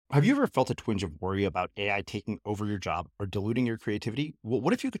Have you ever felt a twinge of worry about AI taking over your job or diluting your creativity? Well,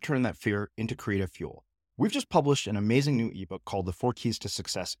 what if you could turn that fear into creative fuel? We've just published an amazing new ebook called The 4 Keys to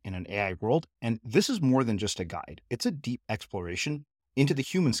Success in an AI World, and this is more than just a guide. It's a deep exploration into the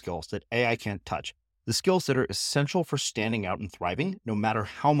human skills that AI can't touch, the skills that are essential for standing out and thriving, no matter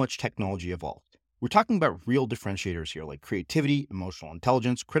how much technology evolves. We're talking about real differentiators here, like creativity, emotional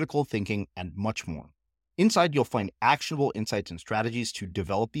intelligence, critical thinking, and much more. Inside, you'll find actionable insights and strategies to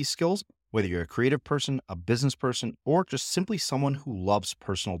develop these skills, whether you're a creative person, a business person, or just simply someone who loves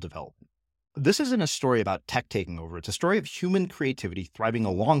personal development. This isn't a story about tech taking over. It's a story of human creativity thriving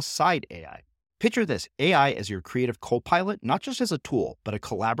alongside AI. Picture this, AI as your creative co-pilot, not just as a tool, but a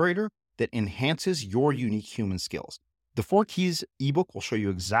collaborator that enhances your unique human skills. The 4 Keys ebook will show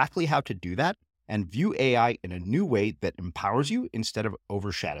you exactly how to do that and view AI in a new way that empowers you instead of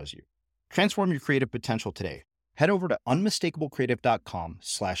overshadows you. Transform your creative potential today. Head over to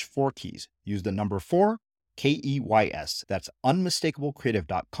unmistakablecreative.com/4keys. Use the number 4, KEYS. That's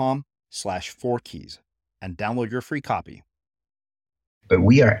unmistakablecreative.com/4keys and download your free copy. But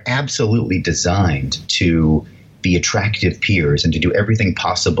we are absolutely designed to be attractive peers and to do everything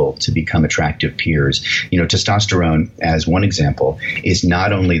possible to become attractive peers. Testosterone, as one example, is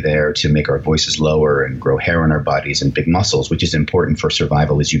not only there to make our voices lower and grow hair on our bodies and big muscles, which is important for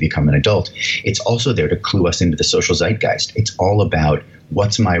survival as you become an adult. It's also there to clue us into the social zeitgeist. It's all about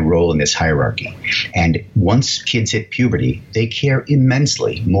what's my role in this hierarchy. And once kids hit puberty, they care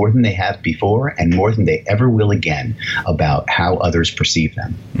immensely, more than they have before and more than they ever will again, about how others perceive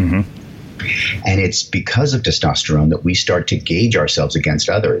them. Mm-hmm. And it's because of testosterone that we start to gauge ourselves against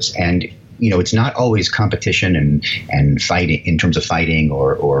others. And it's not always competition and fighting in terms of fighting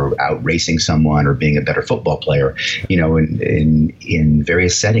or out racing someone or being a better football player. In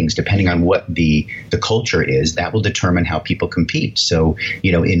various settings, depending on what the culture is, that will determine how people compete. So,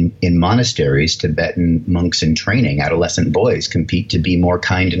 in monasteries, Tibetan monks in training, adolescent boys compete to be more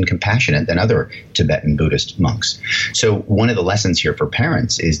kind and compassionate than other Tibetan Buddhist monks. So one of the lessons here for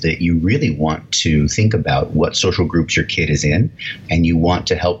parents is that you really want to think about what social groups your kid is in, and you want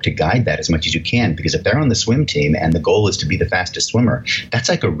to help to guide that as much as you can, because if they're on the swim team and the goal is to be the fastest swimmer, that's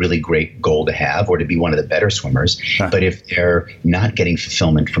like a really great goal to have, or to be one of the better swimmers. Huh. But if they're not getting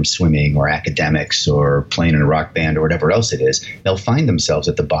fulfillment from swimming or academics or playing in a rock band or whatever else it is, they'll find themselves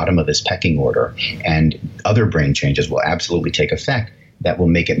at the bottom of this pecking order, and other brain changes will absolutely take effect that will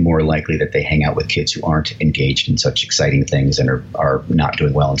make it more likely that they hang out with kids who aren't engaged in such exciting things and are not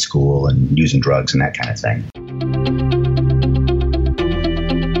doing well in school and using drugs and that kind of thing.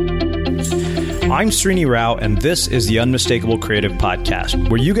 I'm Srini Rao, and this is the Unmistakable Creative Podcast,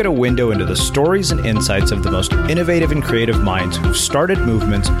 where you get a window into the stories and insights of the most innovative and creative minds who've started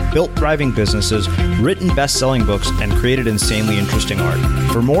movements, built thriving businesses, written best-selling books, and created insanely interesting art.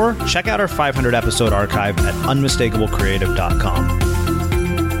 For more, check out our 500-episode archive at unmistakablecreative.com.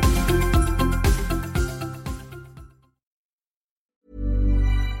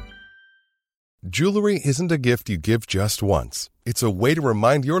 Jewelry isn't a gift you give just once. It's a way to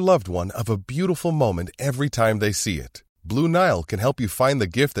remind your loved one of a beautiful moment every time they see it. Blue Nile can help you find the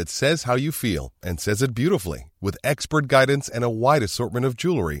gift that says how you feel and says it beautifully, with expert guidance and a wide assortment of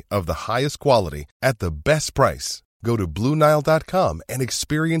jewelry of the highest quality at the best price. Go to BlueNile.com and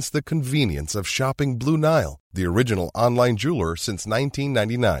experience the convenience of shopping Blue Nile, the original online jeweler since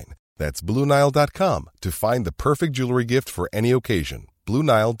 1999. That's BlueNile.com to find the perfect jewelry gift for any occasion.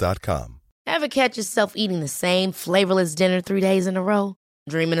 BlueNile.com. Ever catch yourself eating the same flavorless dinner 3 days in a row?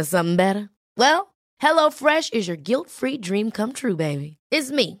 Dreaming of something better? Well, HelloFresh is your guilt-free dream come true, baby. It's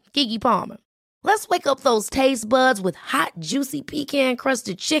me, Keke Palmer. Let's wake up those taste buds with hot, juicy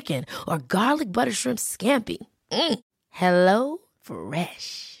pecan-crusted chicken or garlic butter shrimp scampi. Hello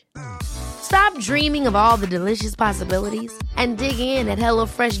Fresh. Stop dreaming of all the delicious possibilities and dig in at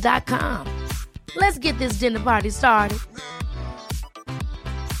HelloFresh.com. Let's get this dinner party started.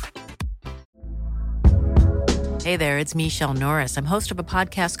 Hey there, it's Michelle Norris. I'm host of a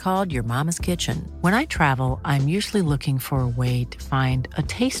podcast called Your Mama's Kitchen. When I travel, I'm usually looking for a way to find a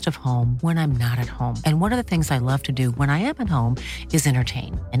taste of home when I'm not at home. And one of the things I love to do when I am at home is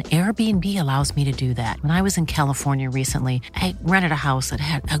entertain. And Airbnb allows me to do that. When I was in California recently, I rented a house that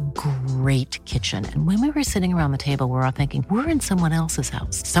had a great kitchen. And when we were sitting around the table, we were all thinking, we're in someone else's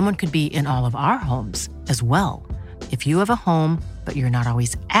house. Someone could be in all of our homes as well. If you have a home, but you're not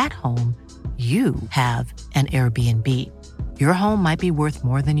always at home, you have an Airbnb. Your home might be worth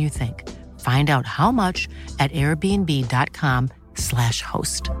more than you think. Find out how much at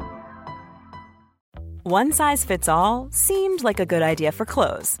airbnb.com/host. One size fits all seemed like a good idea for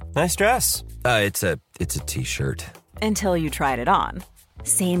clothes. Nice dress. It's a t-shirt. Until you tried it on.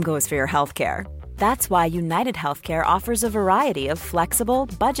 Same goes for your healthcare. That's why United Healthcare offers a variety of flexible,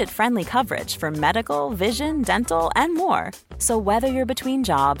 budget-friendly coverage for medical, vision, dental, and more. So whether you're between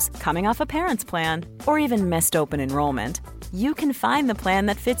jobs, coming off a parent's plan, or even missed open enrollment, you can find the plan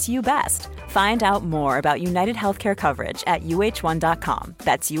that fits you best. Find out more about United Healthcare coverage at uh1.com.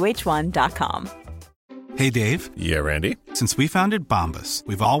 That's uh1.com. Hey, Dave. Yeah, Randy. Since we founded Bombas,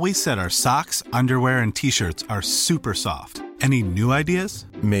 we've always said our socks, underwear, and T-shirts are super soft. Any new ideas?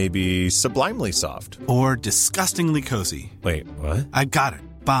 Maybe sublimely soft. Or disgustingly cozy. Wait, what? I got it.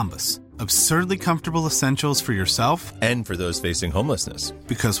 Bombas. Absurdly comfortable essentials for yourself And for those facing homelessness.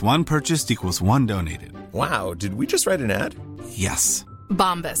 because one purchased equals one donated. Wow, did we just write an ad? Yes.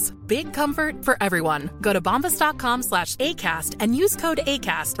 Bombas. Big comfort for everyone. Go to bombas.com/ACAST and use code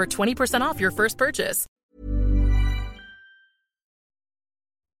ACAST for 20% off your first purchase.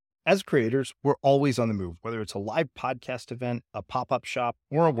 As creators, we're always on the move. Whether it's a live podcast event, a pop-up shop,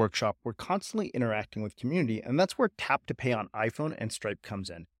 or a workshop, we're constantly interacting with community, and that's where Tap to Pay on iPhone and Stripe comes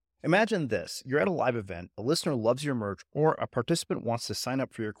in. Imagine this. You're at a live event, a listener loves your merch, or a participant wants to sign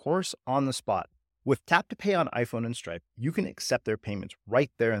up for your course on the spot. With Tap to Pay on iPhone and Stripe, you can accept their payments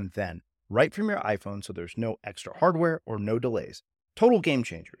right there and then, right from your iPhone, so there's no extra hardware or no delays. Total game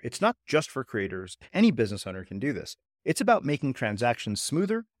changer. It's not just for creators. Any business owner can do this. It's about making transactions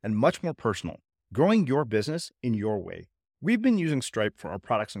smoother and much more personal, growing your business in your way. We've been using Stripe for our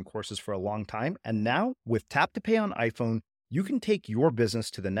products and courses for a long time, and now with Tap to Pay on iPhone, you can take your business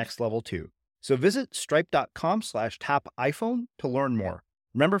to the next level too. So visit stripe.com/tapiphone to learn more.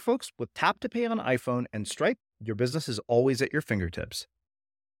 Remember, folks, with Tap to Pay on iPhone and Stripe, your business is always at your fingertips.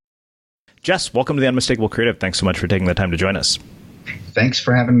 Jess, welcome to the Unmistakable Creative. Thanks so much for taking the time to join us. Thanks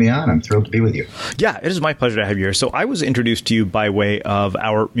for having me on. I'm thrilled to be with you. Yeah, it is my pleasure to have you here. So I was introduced to you by way of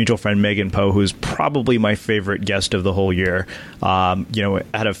our mutual friend, Megan Poe, who's probably my favorite guest of the whole year. I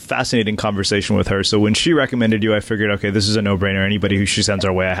had a fascinating conversation with her. So when she recommended you, I figured, okay, this is a no-brainer. Anybody who she sends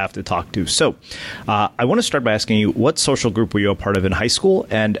our way, I have to talk to. So I want to start by asking you, what social group were you a part of in high school,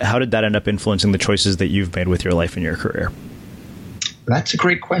 and how did that end up influencing the choices that you've made with your life and your career? That's a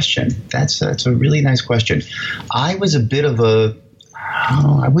great question. That's a really nice question. I was a bit of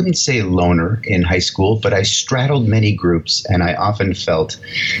I wouldn't say loner in high school, but I straddled many groups, and I often felt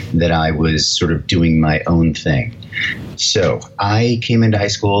that I was sort of doing my own thing. So I came into high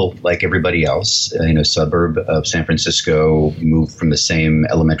school like everybody else in a suburb of San Francisco, moved from the same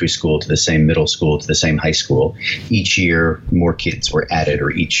elementary school to the same middle school to the same high school. Each year, more kids were added,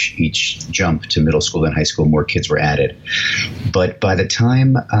 or each jump to middle school and high school, more kids were added. But by the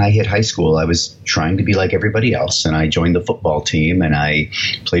time I hit high school, I was trying to be like everybody else, and I joined the football team, and I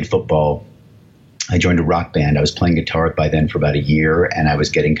played football. I joined a rock band. I was playing guitar by then for about a year, and I was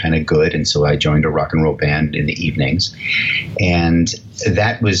getting kind of good. And so I joined a rock and roll band in the evenings. And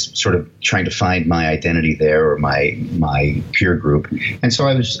that was sort of trying to find my identity there, or my peer group. And so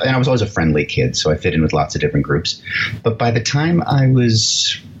I was always a friendly kid, so I fit in with lots of different groups. But by the time I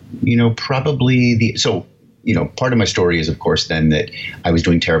was, part of my story is, of course, then that I was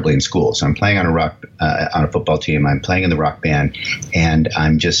doing terribly in school. So I'm playing on a football team. I'm playing in the rock band, and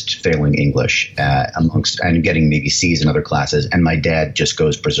I'm just failing English I'm getting maybe C's in other classes. And my dad just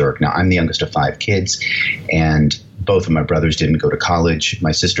goes berserk. Now, I'm the youngest of 5 kids, and both of my brothers didn't go to college.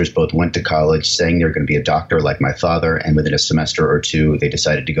 My sisters both went to college, saying they were going to be a doctor like my father. And within a semester or two, they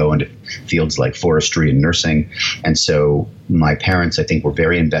decided to go into fields like forestry and nursing. And so my parents, I think, were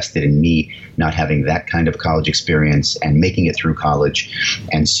very invested in me not having that kind of college experience and making it through college.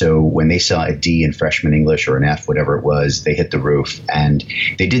 And so when they saw a D in freshman English, or an F, whatever it was, they hit the roof. And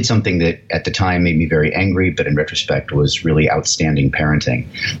they did something that at the time made me very angry, but in retrospect was really outstanding parenting,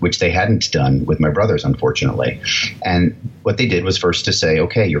 which they hadn't done with my brothers, unfortunately. And what they did was first to say,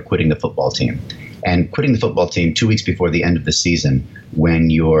 okay, you're quitting the football team. And quitting the football team 2 weeks before the end of the season, when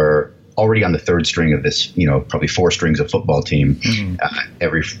you're already on the third string of this, probably 4 strings of football team. Mm-hmm.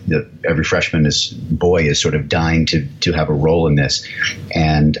 Every freshman boy is sort of dying to have a role in this.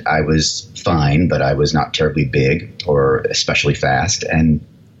 And I was fine, but I was not terribly big or especially fast. And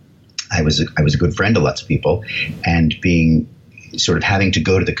I was a good friend to lots of people, and having to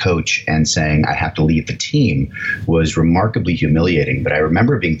go to the coach and saying I have to leave the team was remarkably humiliating. But I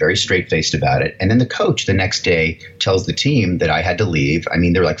remember being very straight-faced about it. And then the coach the next day tells the team that I had to leave. I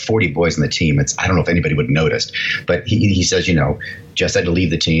mean, there were like 40 boys on the team. I don't know if anybody would have noticed, but he says, Jess had to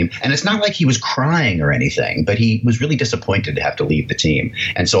leave the team. And it's not like he was crying or anything, but he was really disappointed to have to leave the team.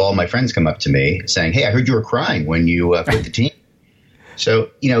 And so all my friends come up to me saying, hey, I heard you were crying when you quit the team. So,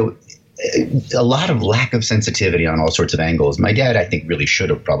 a lot of lack of sensitivity on all sorts of angles. My dad, I think, really should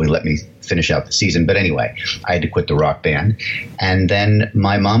have probably let me finish out the season. But anyway, I had to quit the rock band. And then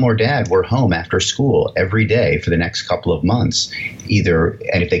my mom or dad were home after school every day for the next couple of months.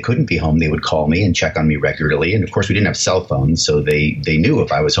 And if they couldn't be home, they would call me and check on me regularly. And of course, we didn't have cell phones, so they knew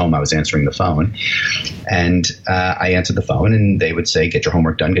if I was home, I was answering the phone. And I answered the phone, and they would say, get your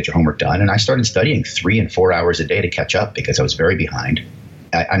homework done, get your homework done. And I started studying 3 and 4 hours a day to catch up because I was very behind.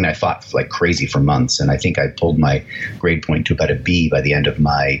 I fought like crazy for months, and I think I pulled my grade point to about a B by the end of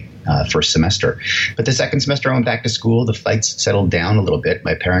my first semester. But the second semester, I went back to school. The fights settled down a little bit.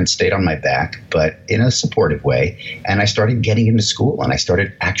 My parents stayed on my back, but in a supportive way. And I started getting into school, and I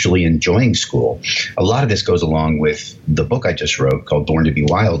started actually enjoying school. A lot of this goes along with the book I just wrote called Born to be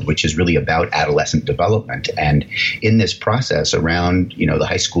Wild, which is really about adolescent development. And in this process around, the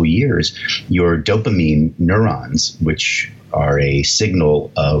high school years, your dopamine neurons, which are a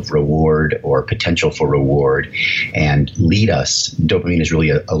signal of reward or potential for reward and lead us. Dopamine is really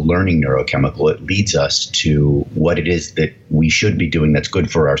a learning neurochemical. It leads us to what it is that we should be doing that's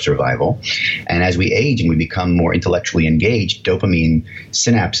good for our survival. And as we age and we become more intellectually engaged, dopamine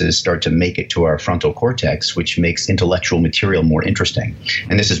synapses start to make it to our frontal cortex, which makes intellectual material more interesting.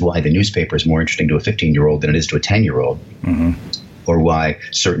 And this is why the newspaper is more interesting to a 15-year-old than it is to a 10-year-old. Mm-hmm. Or why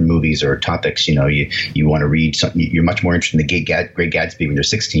certain movies or topics, you want to read something. You're much more interested in the Great Gatsby when you're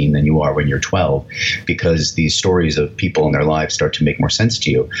 16 than you are when you're 12, because these stories of people in their lives start to make more sense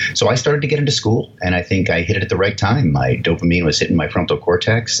to you. So I started to get into school, and I think I hit it at the right time. My dopamine was hitting my frontal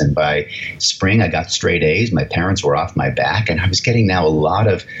cortex, and by spring I got straight A's. My parents were off my back, and I was getting now a lot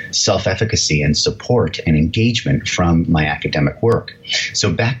of self-efficacy and support and engagement from my academic work.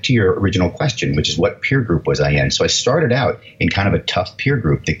 So back to your original question, which is what peer group was I in? So I started out in kind of a tough peer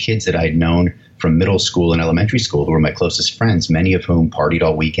group. The kids that I'd known from middle school and elementary school who were my closest friends, many of whom partied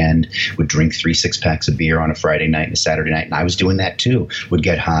all weekend, would drink 3 6-packs of beer on a Friday night and a Saturday night. And I was doing that too, would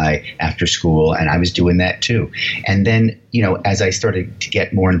get high after school. And I was doing that too. And then, as I started to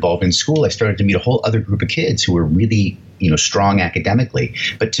get more involved in school, I started to meet a whole other group of kids who were really strong academically.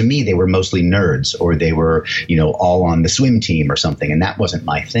 But to me, they were mostly nerds, or they were, all on the swim team or something. And that wasn't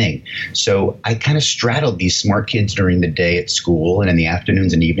my thing. So I kind of straddled these smart kids during the day at school. And in the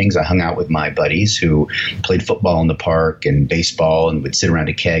afternoons and evenings, I hung out with my buddies who played football in the park and baseball and would sit around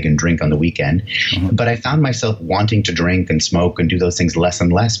a keg and drink on the weekend. Mm-hmm. But I found myself wanting to drink and smoke and do those things less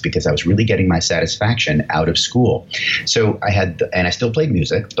and less because I was really getting my satisfaction out of school. So I still played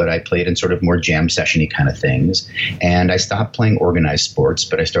music, but I played in sort of more jam session-y kind of things. And I stopped playing organized sports,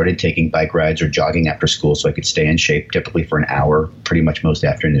 but I started taking bike rides or jogging after school so I could stay in shape, typically for an hour, pretty much most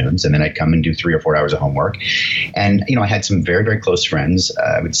afternoons. And then I'd come and do 3 or 4 hours of homework. And, I had some very, very close friends.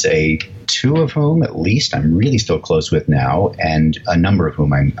 I would say 2 of whom, at least, I'm really still close with now, and a number of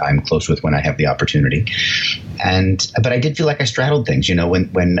whom I'm close with when I have the opportunity. But I did feel like I straddled things.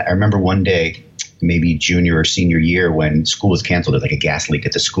 When I remember one day, maybe junior or senior year, when school was canceled, there was like a gas leak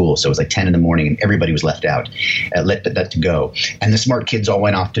at the school. So it was like 10 in the morning and everybody was left out, let to go. And the smart kids all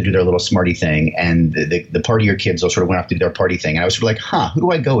went off to do their little smarty thing. And the partier kids all sort of went off to do their party thing. And I was sort of like, who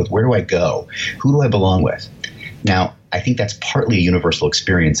do I go with? Where do I go? Who do I belong with? Now, I think that's partly a universal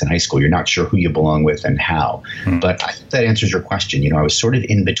experience in high school. You're not sure who you belong with and how. But I think that answers your question. I was sort of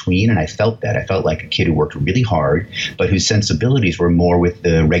in between, and I felt that. I felt like a kid who worked really hard, but whose sensibilities were more with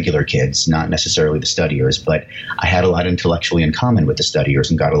the regular kids, not necessarily the studiers. But I had a lot intellectually in common with the studiers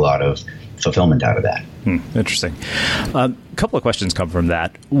and got a lot of fulfillment out of that. Interesting. A couple of questions come from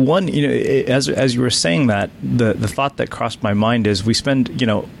that. One, as you were saying that, the thought that crossed my mind is we spend,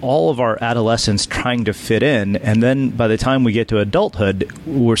 all of our adolescence trying to fit in, and then by the time we get to adulthood,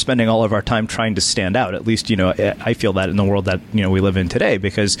 we're spending all of our time trying to stand out. At least, I feel that in the world that, we live in today,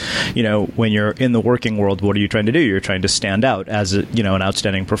 because, when you're in the working world, what are you trying to do? You're trying to stand out as, an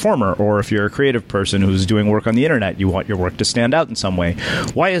outstanding performer. Or if you're a creative person who's doing work on the internet, you want your work to stand out in some way.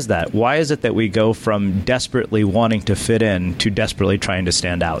 Why is that? Why is it that we go from desperately wanting to fit in to desperately trying to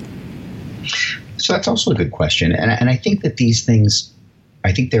stand out? So that's also a good question. And I think that these things,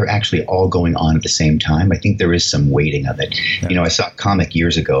 I think they're actually all going on at the same time. I think there is some weighting of it. Yeah. I saw a comic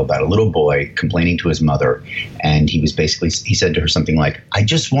years ago about a little boy complaining to his mother. And he said to her something like, I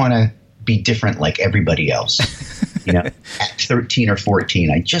just want to be different like everybody else. At 13 or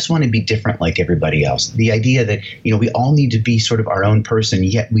 14, I just want to be different like everybody else. The idea that, we all need to be sort of our own person,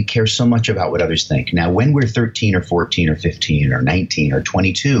 yet we care so much about what others think. Now, when we're 13 or 14 or 15 or 19 or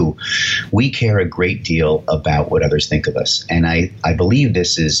 22, we care a great deal about what others think of us. And I believe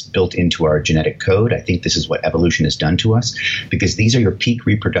this is built into our genetic code. I think this is what evolution has done to us, because these are your peak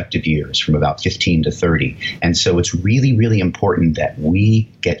reproductive years from about 15 to 30. And so it's really, really important that we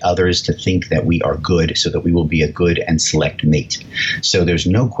get others to think that we are good so that we will be a good and select mate. So there's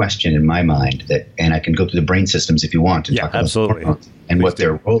no question in my mind that, and I can go through the brain systems if you want to talk about absolutely. And Please what do.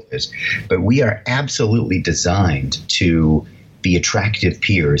 Their role is. But we are absolutely designed to be attractive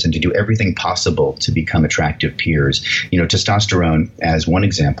peers and to do everything possible to become attractive peers. Testosterone, as one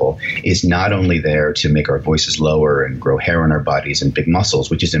example, is not only there to make our voices lower and grow hair on our bodies and big muscles,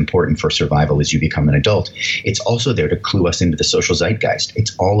 which is important for survival as you become an adult. It's also there to clue us into the social zeitgeist.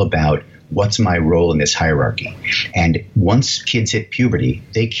 It's all about what's my role in this hierarchy. And once kids hit puberty,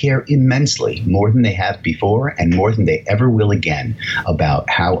 they care immensely, more than they have before and more than they ever will again,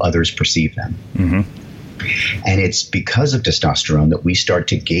 about how others perceive them. Mm-hmm. And it's because of testosterone that we start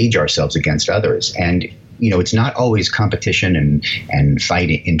to gauge ourselves against others. And it's not always competition and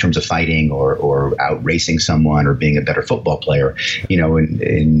fighting in terms of fighting or out racing someone or being a better football player.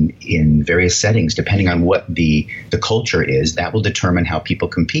 In various settings, depending on what the culture is, that will determine how people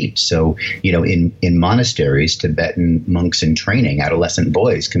compete. So, in monasteries, Tibetan monks in training, adolescent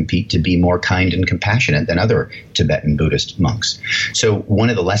boys compete to be more kind and compassionate than other Tibetan Buddhist monks. So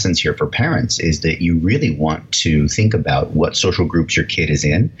one of the lessons here for parents is that you really want to think about what social groups your kid is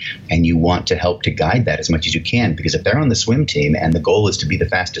in, and you want to help to guide that as much as you can, because if they're on the swim team and the goal is to be the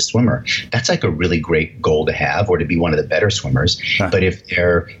fastest swimmer, that's like a really great goal to have, or to be one of the better swimmers. But if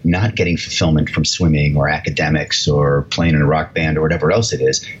they're not getting fulfillment from swimming or academics or playing in a rock band or whatever else it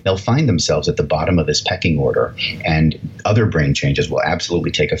is, they'll find themselves at the bottom of this pecking order, and other brain changes will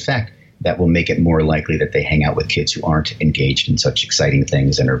absolutely take effect that will make it more likely that they hang out with kids who aren't engaged in such exciting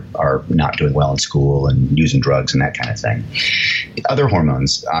things and are not doing well in school and using drugs and that kind of thing. Other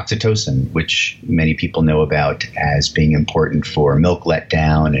hormones, oxytocin, which many people know about as being important for milk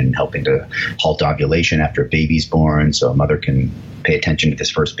letdown and helping to halt ovulation after a baby's born so a mother can pay attention to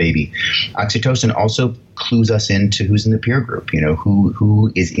this first baby. Oxytocin also clues us into who's in the peer group,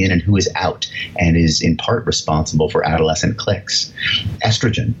 who is in and who is out, and is in part responsible for adolescent cliques.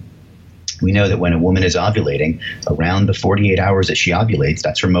 Estrogen. We know that when a woman is ovulating, around the 48 hours that she ovulates,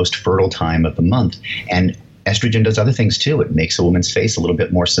 that's her most fertile time of the month. And estrogen does other things too. It makes a woman's face a little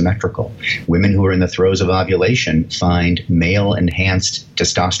bit more symmetrical. Women who are in the throes of ovulation find male-enhanced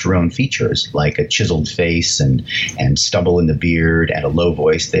testosterone features like a chiseled face and stubble in the beard and a low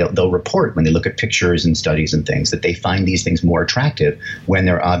voice. They'll report when they look at pictures and studies and things that they find these things more attractive when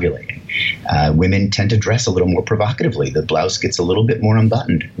they're ovulating. Women tend to dress a little more provocatively. The blouse gets a little bit more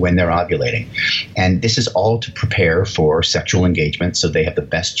unbuttoned when they're ovulating. And this is all to prepare for sexual engagement so they have the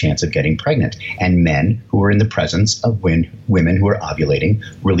best chance of getting pregnant. And men who are in the presence of women who are ovulating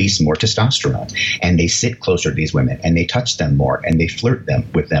release more testosterone. And they sit closer to these women and they touch them more and they flirt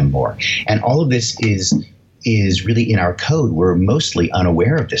with them more. And all of this is really in our code. We're mostly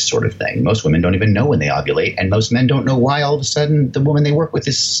unaware of this sort of thing. Most women don't even know when they ovulate, and most men don't know why all of a sudden the woman they work with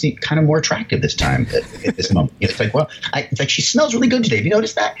is kind of more attractive this time at this moment. It's like, it's like she smells really good today. Have you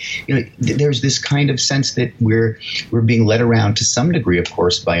noticed that? There's this kind of sense that we're being led around to some degree, of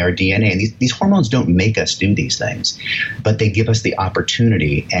course, by our DNA. And these hormones don't make us do these things, but they give us the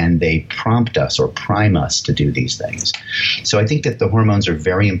opportunity and they prompt us or prime us to do these things. So I think that the hormones are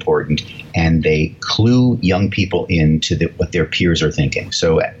very important, and they clue young people into what their peers are thinking.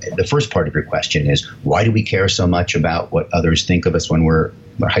 So the first part of your question is, why do we care so much about what others think of us when we're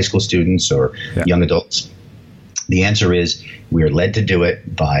high school students or young adults? The answer is we are led to do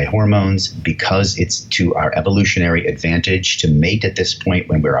it by hormones because it's to our evolutionary advantage to mate at this point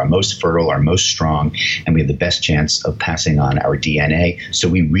when we're our most fertile, our most strong, and we have the best chance of passing on our DNA. So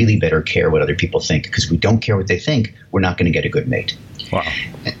we really better care what other people think, because if we don't care what they think, we're not going to get a good mate. Wow.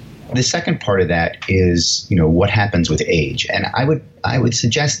 The second part of that is, what happens with age. And I would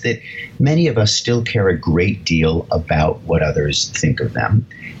suggest that many of us still care a great deal about what others think of them.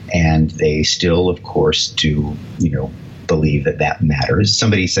 And they still, of course, do, believe that matters.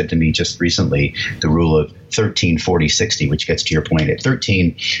 Somebody said to me just recently the rule of 13, 40, 60, which gets to your point. At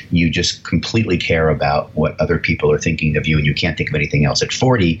 13, you just completely care about what other people are thinking of you, and you can't think of anything else. At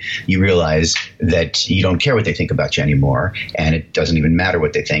 40, you realize that you don't care what they think about you anymore, and it doesn't even matter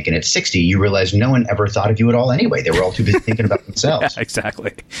what they think. And at 60, you realize no one ever thought of you at all anyway. They were all too busy thinking about themselves. Yeah,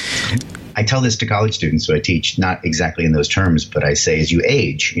 exactly. I tell this to college students who I teach, not exactly in those terms, but I say as you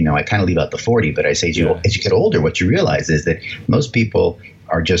age, I kind of leave out the 40, but I say as you get older, what you realize is that most people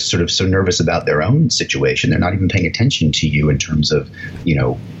are just sort of so nervous about their own situation. They're not even paying attention to you in terms of,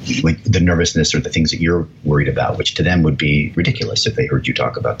 like the nervousness or the things that you're worried about, which to them would be ridiculous if they heard you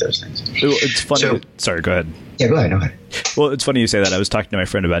talk about those things. It's funny. Sorry, go ahead. Yeah, go ahead. No, go ahead. Well, it's funny you say that. I was talking to my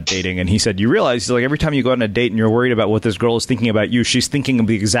friend about dating, and he said, you realize, like, every time you go on a date and you're worried about what this girl is thinking about you, she's thinking of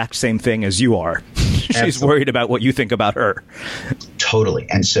the exact same thing as you are. She's worried about what you think about her. Totally.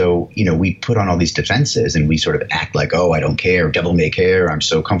 And so, we put on all these defenses and we sort of act like, oh, I don't care, devil may care, I'm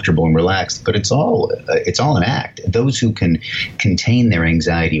so comfortable and relaxed. But it's all an act. Those who can contain their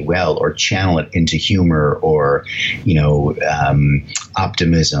anxiety well or channel it into humor or,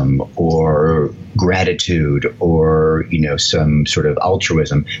 optimism or gratitude or, some sort of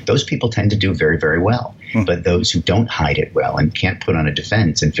altruism, those people tend to do very, very well. But those who don't hide it well and can't put on a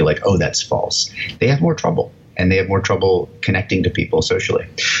defense and feel like, oh, that's false, they have more trouble. And they have more trouble connecting to people socially.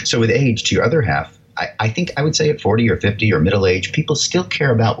 So with age, to your other half, I think I would say at 40 or 50 or middle age, people still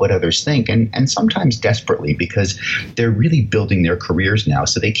care about what others think, and sometimes desperately, because they're really building their careers now.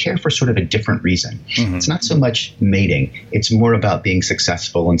 So they care for sort of a different reason. Mm-hmm. It's not so much mating. It's more about being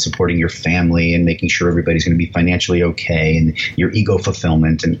successful and supporting your family and making sure everybody's going to be financially okay and your ego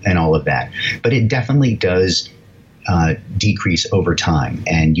fulfillment and all of that. But it definitely does decrease over time.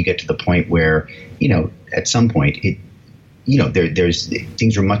 And you get to the point where, at some point there's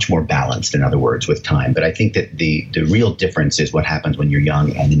things are much more balanced, in other words, with time. But I think that the real difference is what happens when you're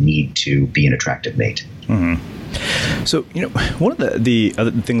young and the need to be an attractive mate. Mm-hmm. So, one of the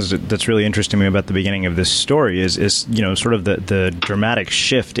other things that's really interesting to me about the beginning of this story is sort of the dramatic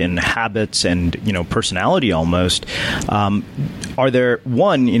shift in habits and, personality almost. Are there,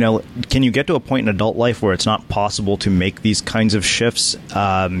 can you get to a point in adult life where it's not possible to make these kinds of shifts?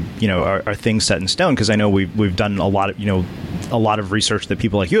 Are things set in stone? Because I know we've done a lot of research that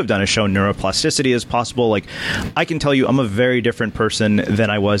people like you have done has shown neuroplasticity is possible. Like, I can tell you I'm a very different person than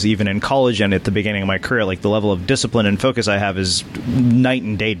I was even in college and at the beginning of my career. Like, the level of discipline and focus I have is night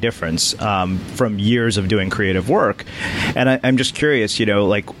and day difference from years of doing creative work. And I'm just curious,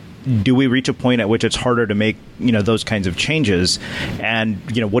 do we reach a point at which it's harder to make, those kinds of changes? And,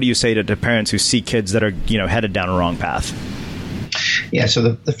 what do you say to parents who see kids that are, headed down a wrong path? Yeah, so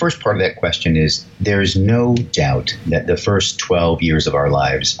the first part of that question is there's no doubt that the first 12 years of our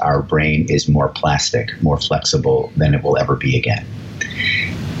lives, our brain is more plastic, more flexible than it will ever be again.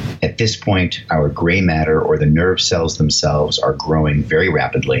 At this point, our gray matter or the nerve cells themselves are growing very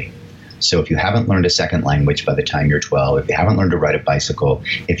rapidly. So if you haven't learned a second language by the time you're 12, if you haven't learned to ride a bicycle,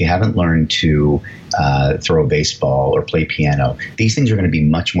 if you haven't learned to throw a baseball or play piano, these things are going to be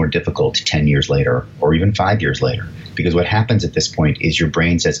much more difficult 10 years later or even 5 years later. Because what happens at this point is your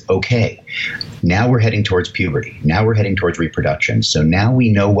brain says, okay, now we're heading towards puberty. Now we're heading towards reproduction. So now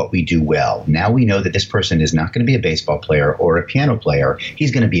we know what we do well. Now we know that this person is not going to be a baseball player or a piano player.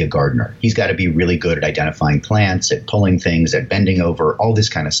 He's going to be a gardener. He's got to be really good at identifying plants, at pulling things, at bending over, all this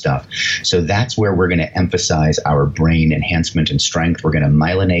kind of stuff. So that's where we're going to emphasize our brain enhancement and strength. We're going to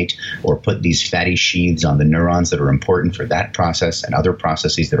myelinate or put these fatty sheaths on the neurons that are important for that process and other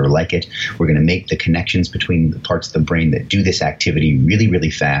processes that are like it. We're going to make the connections between the parts of the brain that do this activity really,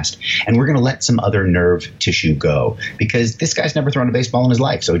 really fast. And we're going to let some other nerve tissue go, because this guy's never thrown a baseball in his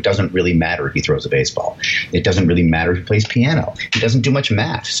life. So it doesn't really matter if he throws a baseball. It doesn't really matter if he plays piano. He doesn't do much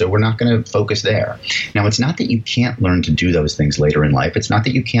math. So we're not going to focus there. Now, it's not that you can't learn to do those things later in life. It's not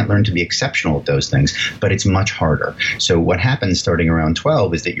that you can't learn to be exceptional at those things, but it's much harder. So what happens starting around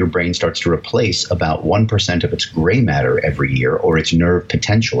 12 is that your brain starts to replace about 1% of its gray matter every year, or its nerve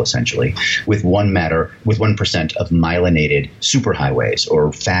potential essentially, with 1% of myelinated superhighways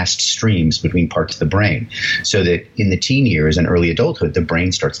or fast streams between parts of the brain. So that in the teen years and early adulthood, the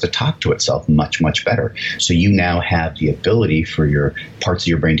brain starts to talk to itself much, much better. So you now have the ability for your parts of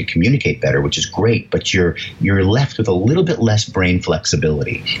your brain to communicate better, which is great, but you're left with a little bit less brain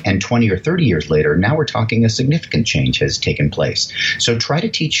flexibility. And 20 or 30 years later, now we're talking a significant change has taken place. So try to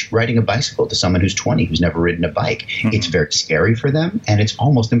teach riding a bicycle to someone who's 20, who's never ridden a bike. Mm-hmm. It's very scary for them, and it's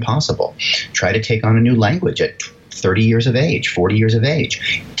almost impossible. Try to take on a new language at 30 years of age, 40 years of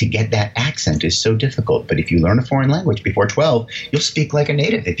age. To get that accent is so difficult. But if you learn a foreign language before 12, you'll speak like a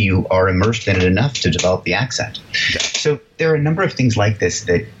native if you are immersed in it enough to develop the accent. Okay. So there are a number of things like this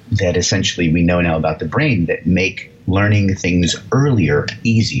that essentially we know now about the brain that make learning things earlier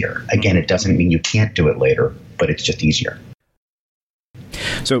easier. Again, it doesn't mean you can't do it later, but it's just easier.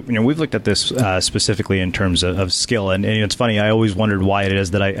 So, we've looked at this specifically in terms of skill. And it's funny, I always wondered why it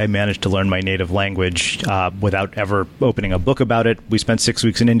is that I managed to learn my native language without ever opening a book about it. We spent 6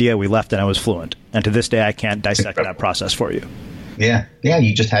 weeks in India. We left and I was fluent. And to this day, I can't dissect that process for you. Yeah.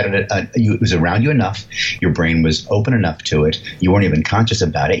 You just had it. It was around you enough. Your brain was open enough to it. You weren't even conscious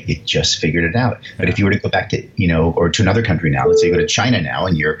about it. You just figured it out. But if you were to go back to, or to another country now, let's say you go to China now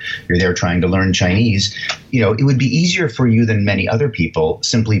and you're there trying to learn Chinese, it would be easier for you than many other people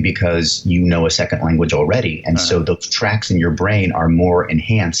simply because you know a second language already. And so those tracks in your brain are more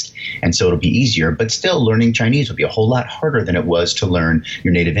enhanced. And so it'll be easier. But still, learning Chinese would be a whole lot harder than it was to learn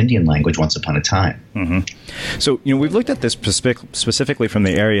your native Indian language once upon a time. Mm-hmm. So, we've looked at this specifically from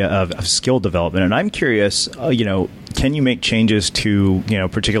the area of skill development. And I'm curious, can you make changes to,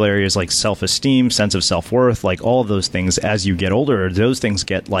 particular areas like self-esteem, sense of self-worth, like all of those things as you get older, or do those things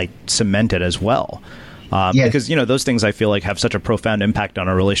get cemented as well? Because, those things I feel like have such a profound impact on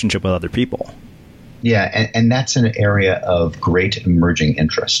our relationship with other people. Yeah, and that's an area of great emerging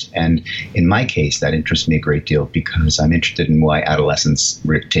interest. And in my case, that interests me a great deal because I'm interested in why adolescents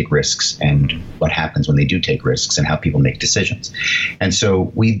take risks and what happens when they do take risks and how people make decisions. And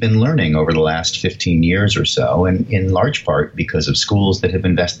so we've been learning over the last 15 years or so, and in large part because of schools that have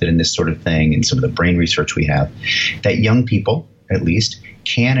invested in this sort of thing and some of the brain research we have, that young people, at least,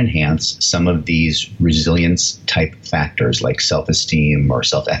 can enhance some of these resilience type factors like self-esteem or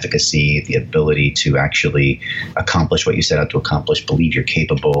self-efficacy, the ability to actually accomplish what you set out to accomplish, believe you're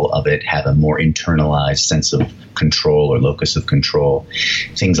capable of it, have a more internalized sense of control or locus of control.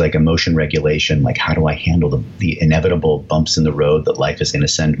 Things like emotion regulation, like how do I handle the inevitable bumps in the road that life is going to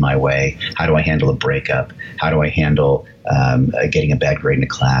send my way? How do I handle a breakup? How do I handle getting a bad grade in a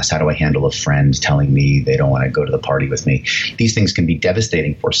class? How do I handle a friend telling me they don't want to go to the party with me? These things can be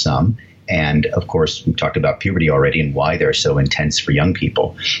devastating for some. And of course, we talked about puberty already and why they're so intense for young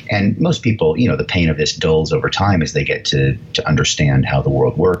people. And most people, the pain of this dulls over time as they get to understand how the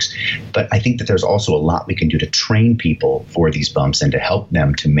world works. But I think that there's also a lot we can do to train people for these bumps and to help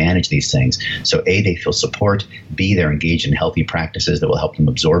them to manage these things. So A, they feel support. B, they're engaged in healthy practices that will help them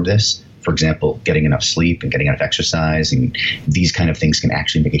absorb this. For example, getting enough sleep and getting enough exercise, and these kind of things can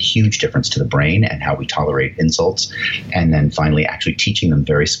actually make a huge difference to the brain and how we tolerate insults. And then finally, actually teaching them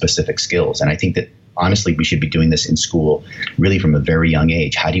very specific skills. And I think that honestly, we should be doing this in school really from a very young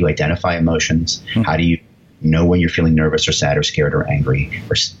age. How do you identify emotions? How do you know when you're feeling nervous or sad or scared or angry?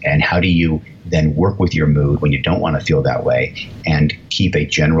 And how do you then work with your mood when you don't want to feel that way and keep a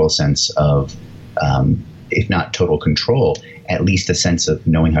general sense of, if not total control, at least a sense of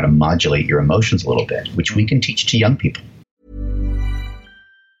knowing how to modulate your emotions a little bit, which we can teach to young people.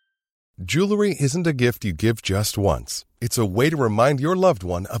 Jewelry isn't a gift you give just once. It's a way to remind your loved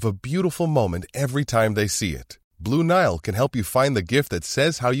one of a beautiful moment every time they see it. Blue Nile can help you find the gift that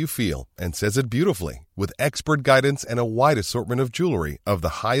says how you feel and says it beautifully, with expert guidance and a wide assortment of jewelry of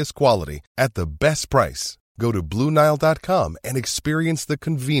the highest quality at the best price. Go to BlueNile.com and experience the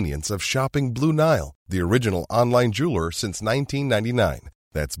convenience of shopping Blue Nile, the original online jeweler since 1999.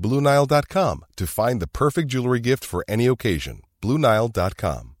 That's BlueNile.com to find the perfect jewelry gift for any occasion.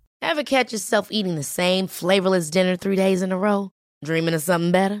 BlueNile.com. Ever catch yourself eating the same flavorless dinner 3 days in a row? Dreaming of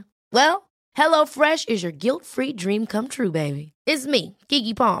something better? Well, HelloFresh is your guilt-free dream come true, baby. It's me,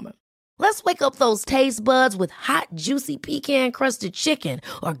 Keke Palmer. Let's wake up those taste buds with hot, juicy pecan-crusted chicken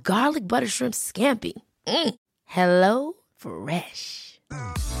or garlic butter shrimp scampi. Hello Fresh.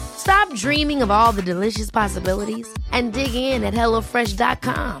 Stop dreaming of all the delicious possibilities and dig in at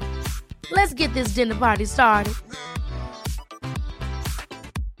HelloFresh.com. Let's get this dinner party started.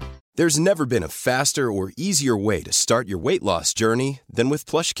 There's never been a faster or easier way to start your weight loss journey than with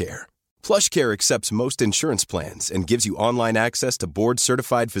PlushCare. PlushCare accepts most insurance plans and gives you online access to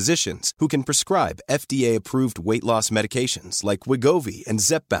board-certified physicians who can prescribe FDA-approved weight loss medications like Wegovy and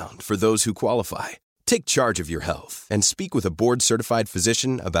Zepbound for those who qualify. Take charge of your health and speak with a board-certified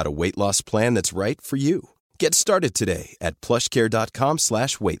physician about a weight loss plan that's right for you. Get started today at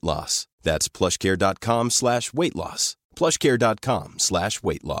plushcare.com/weight-loss. That's plushcare.com/weight-loss.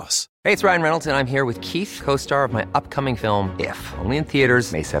 plushcare.com/weight-loss. Hey, it's Ryan Reynolds, and I'm here with Keith, co-star of my upcoming film, If, only in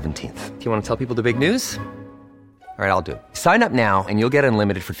theaters May 17th. Do you want to tell people the big news? All right, I'll do it. Sign up now and you'll get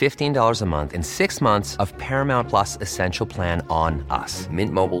unlimited for $15 a month and 6 months of Paramount Plus Essential Plan on us.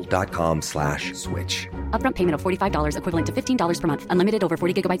 MintMobile.com/switch. Upfront payment of $45 equivalent to $15 per month. Unlimited over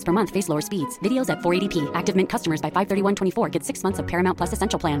 40 gigabytes per month. Face lower speeds. Videos at 480p. Active Mint customers by 531.24 get 6 months of Paramount Plus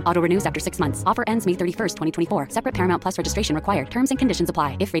Essential Plan. Auto renews after 6 months. Offer ends May 31st, 2024. Separate Paramount Plus registration required. Terms and conditions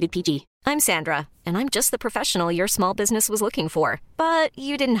apply if rated PG. I'm Sandra, and I'm just the professional your small business was looking for. But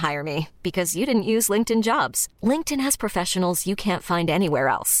you didn't hire me because you didn't use LinkedIn Jobs. LinkedIn has professionals you can't find anywhere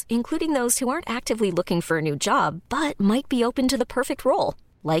else, including those who aren't actively looking for a new job, but might be open to the perfect role,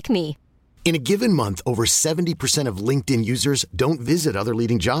 like me. In a given month, over 70% of LinkedIn users don't visit other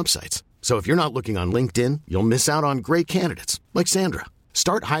leading job sites. So if you're not looking on LinkedIn, you'll miss out on great candidates like Sandra.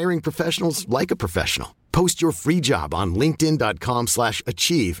 Start hiring professionals like a professional. Post your free job on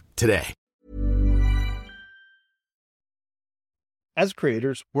linkedin.com/achieve today. As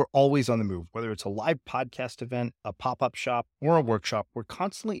creators, we're always on the move. Whether it's a live podcast event, a pop-up shop, or a workshop, we're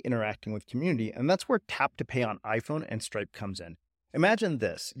constantly interacting with community, and that's where Tap to Pay on iPhone and Stripe comes in. Imagine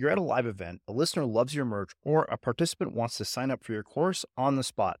this. You're at a live event, a listener loves your merch, or a participant wants to sign up for your course on the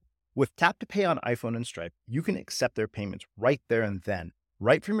spot. With Tap to Pay on iPhone and Stripe, you can accept their payments right there and then,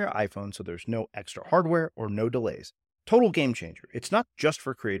 right from your iPhone, so there's no extra hardware or no delays. Total game changer. It's not just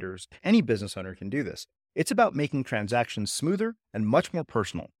for creators. Any business owner can do this. It's about making transactions smoother and much more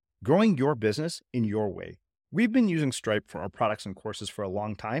personal, growing your business in your way. We've been using Stripe for our products and courses for a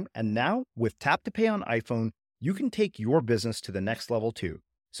long time, and now with Tap to Pay on iPhone, you can take your business to the next level too.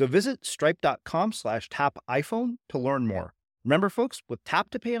 So visit stripe.com/tapiphone to learn more. Remember, folks, with Tap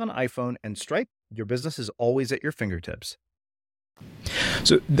to Pay on iPhone and Stripe, your business is always at your fingertips.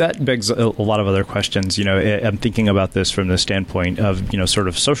 So that begs a lot of other questions. You know, I'm thinking about this from the standpoint of, you know, sort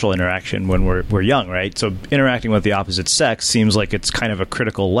of social interaction when we're young, right? So interacting with the opposite sex seems like it's kind of a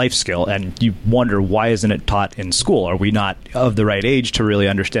critical life skill, and you wonder, why isn't it taught in school? Are we not of the right age to really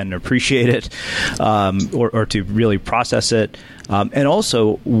understand and appreciate it, or to really process it? And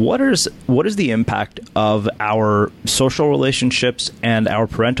also, what is the impact of our social relationships and our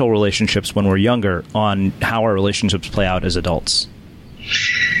parental relationships when we're younger on how our relationships play out as adults?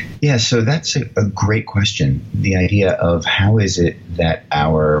 Yeah, so that's a great question. The idea of how is it that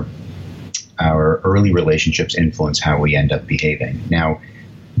our early relationships influence how we end up behaving. Now,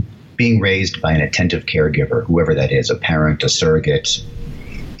 being raised by an attentive caregiver, whoever that is, a parent, a surrogate,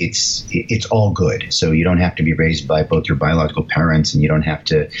 it's all good. So you don't have to be raised by both your biological parents, and you don't have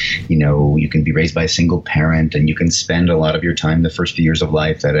to, you can be raised by a single parent, and you can spend a lot of your time the first few years of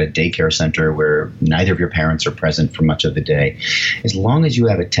life at a daycare center where neither of your parents are present for much of the day. As long as you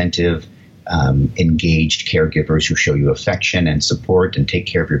have attentive, engaged caregivers who show you affection and support and take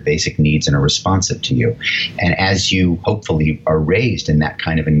care of your basic needs and are responsive to you. And as you hopefully are raised in that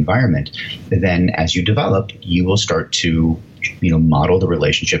kind of environment, then as you develop, you will start to model the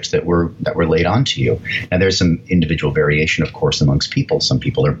relationships that were laid on to you. Now, there's some individual variation, of course, amongst people. Some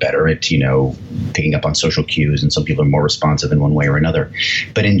people are better at, picking up on social cues, and some people are more responsive in one way or another.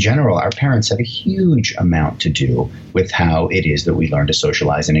 But in general, our parents have a huge amount to do with how it is that we learn to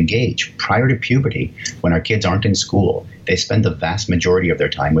socialize and engage. Prior to puberty, when our kids aren't in school, they spend the vast majority of their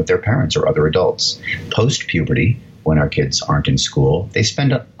time with their parents or other adults. Post-puberty, when our kids aren't in school, they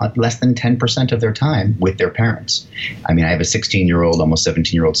spend less than 10% of their time with their parents. I mean, I have a 16-year-old, almost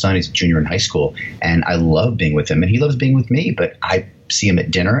 17-year-old son. He's a junior in high school, and I love being with him, and he loves being with me, but I see him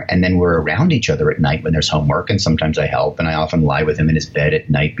at dinner, and then we're around each other at night when there's homework, and sometimes I help, and I often lie with him in his bed at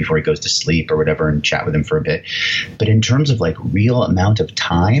night before he goes to sleep or whatever and chat with him for a bit. But in terms of real amount of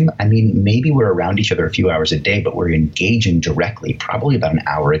time, I mean, maybe we're around each other a few hours a day, but we're engaging directly probably about an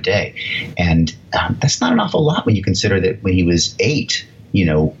hour a day. And that's not an awful lot when you consider that when he was 8,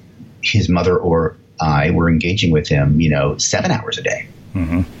 his mother or I were engaging with him, 7 hours a day.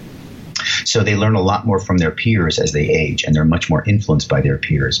 Mm-hmm. So they learn a lot more from their peers as they age, and they're much more influenced by their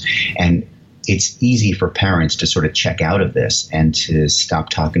peers. And it's easy for parents to sort of check out of this and to stop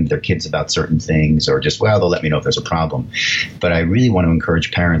talking to their kids about certain things, or just, they'll let me know if there's a problem. But I really want to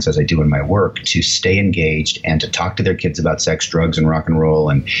encourage parents, as I do in my work, to stay engaged and to talk to their kids about sex, drugs, and rock and roll,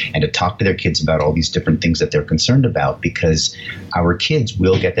 and to talk to their kids about all these different things that they're concerned about, because our kids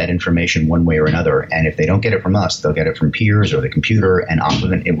will get that information one way or another. And if they don't get it from us, they'll get it from peers or the computer, and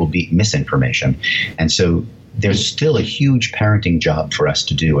often it will be misinformation. And so there's still a huge parenting job for us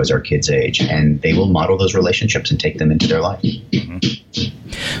to do as our kids age, and they will model those relationships and take them into their life.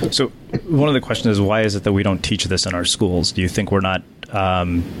 Mm-hmm. So one of the questions is, why is it that we don't teach this in our schools? Do you think we're not, our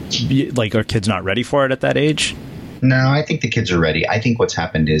kids not ready for it at that age? No, I think the kids are ready. I think what's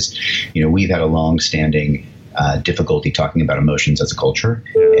happened is, we've had a long-standing difficulty talking about emotions as a culture,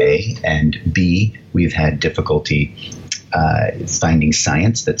 A, and B, we've had difficulty finding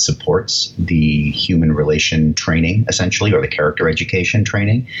science that supports the human relation training, essentially, or the character education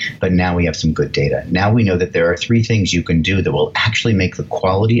training. But now we have some good data. Now we know that there are 3 things you can do that will actually make the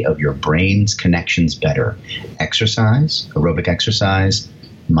quality of your brain's connections better. Exercise, aerobic exercise,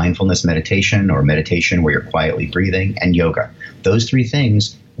 mindfulness meditation or meditation where you're quietly breathing, and yoga. Those 3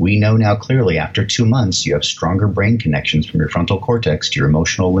 things, we know now clearly after 2 months, you have stronger brain connections from your frontal cortex to your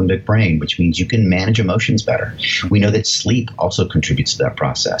emotional limbic brain, which means you can manage emotions better. We know that sleep also contributes to that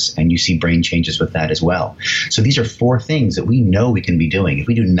process, and you see brain changes with that as well. So these are 4 things that we know we can be doing. If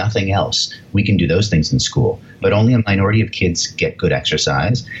we do nothing else, we can do those things in school. But only a minority of kids get good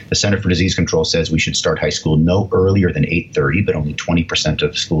exercise. The Center for Disease Control says we should start high school no earlier than 8:30, but only 20%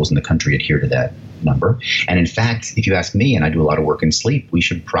 of schools in the country adhere to that number. And in fact, if you ask me, and I do a lot of work in sleep, we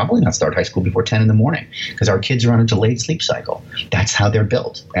should probably not start high school before 10 in the morning because our kids are on a delayed sleep cycle. That's how they're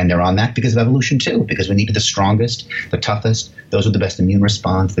built. And they're on that because of evolution too, because we needed the strongest, the toughest. Those with the best immune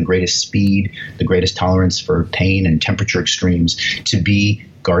response, the greatest speed, the greatest tolerance for pain and temperature extremes to be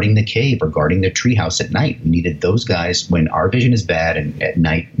guarding the cave or guarding the treehouse at night. We needed those guys when our vision is bad and at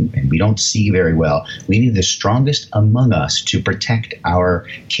night and we don't see very well. We need the strongest among us to protect our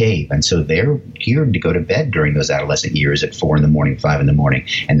cave. And so they're geared to go to bed during those adolescent years at 4 in the morning, 5 in the morning.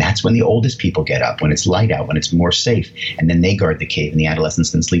 And that's when the oldest people get up, when it's light out, when it's more safe. And then they guard the cave and the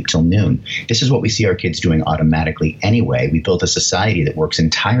adolescents can sleep till noon. This is what we see our kids doing automatically anyway. We built a society that works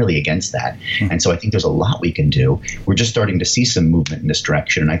entirely against that. And so I think there's a lot we can do. We're just starting to see some movement in this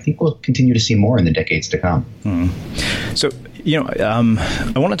direction. And I think we'll continue to see more in the decades to come. So,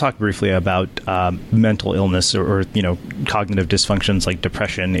 I want to talk briefly about mental illness or cognitive dysfunctions like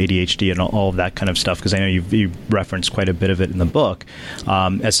depression, ADHD, and all of that kind of stuff, because I know you referenced quite a bit of it in the book.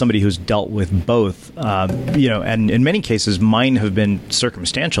 As somebody who's dealt with both, and in many cases, mine have been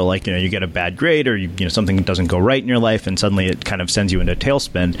circumstantial. Like, you get a bad grade or something doesn't go right in your life, and suddenly it kind of sends you into a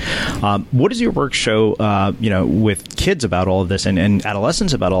tailspin. What does your work show, with kids about all of this and adolescents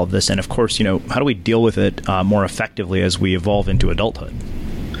about all of this? And of course, how do we deal with it more effectively as we evolve into adulthood?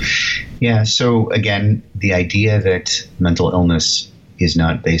 Yeah. So again, the idea that mental illness is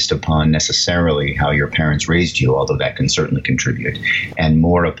not based upon necessarily how your parents raised you, although that can certainly contribute, and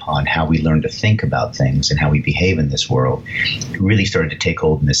more upon how we learn to think about things and how we behave in this world, really started to take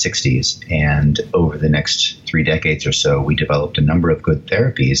hold in the 60s. And over the next 3 decades or so, we developed a number of good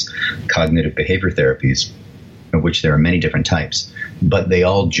therapies, cognitive behavior therapies, of which there are many different types, but they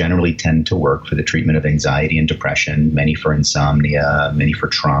all generally tend to work for the treatment of anxiety and depression, many for insomnia, many for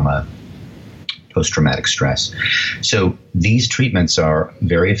trauma, post-traumatic stress. So these treatments are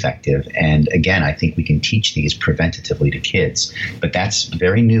very effective. And again, I think we can teach these preventatively to kids, but that's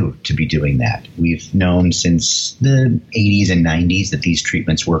very new to be doing that. We've known since the 80s and 90s that these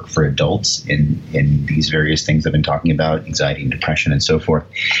treatments work for adults in these various things I've been talking about, anxiety and depression and so forth.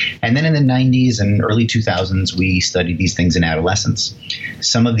 And then in the 90s and early 2000s, we studied these things in adolescence.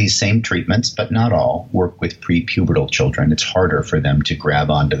 Some of these same treatments, but not all, work with prepubertal children. It's harder for them to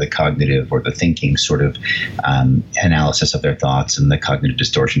grab onto the cognitive or the thinking sort of analysis of their thoughts and the cognitive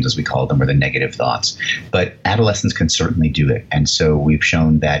distortions, as we call them, or the negative thoughts. But adolescents can certainly do it. And so we've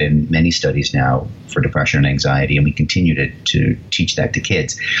shown that in many studies now for depression and anxiety, and we continue to teach that to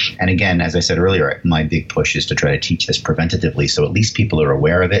kids. And again, as I said earlier, my big push is to try to teach this preventatively, so at least people are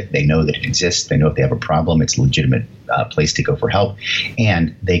aware of it. They know that it exists. They know if they have a problem, it's a legitimate place to go for help.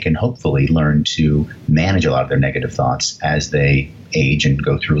 And they can hopefully learn to manage a lot of their negative thoughts as they age and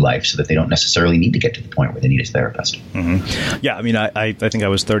go through life, so that they don't necessarily need to get to the point where they need a therapist. Mm-hmm. Yeah, I mean, I think I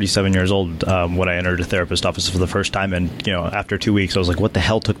was 37 years old when I entered a therapist office for the first time, and after 2 weeks, I was like, "What the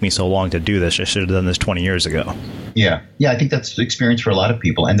hell took me so long to do this? I should have done this 20 years ago." Yeah, I think that's the experience for a lot of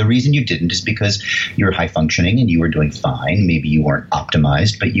people, and the reason you didn't is because you're high functioning and you were doing fine. Maybe you weren't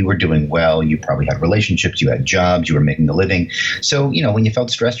optimized, but you were doing well. You probably had relationships, you had jobs, you were making a living. So when you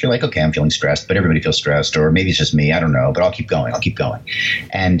felt stressed, you're like, "Okay, I'm feeling stressed," but everybody feels stressed, or maybe it's just me. I don't know, but I'll keep going.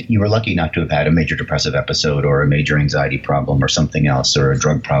 And you were lucky not to have had a major depressive episode or a major anxiety problem or something else or a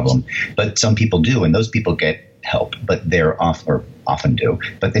drug problem. But some people do, and those people get help, but they're often do.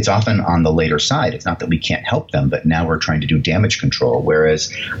 But it's often on the later side. It's not that we can't help them, but now we're trying to do damage control.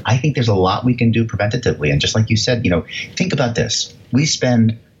 Whereas I think there's a lot we can do preventatively. And just like you said, think about this. We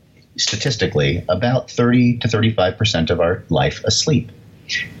spend statistically about 30 to 35% of our life asleep.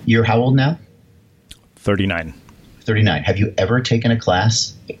 You're how old now? 39. Have you ever taken a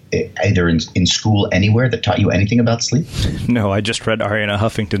class, either in school anywhere, that taught you anything about sleep? No, I just read Arianna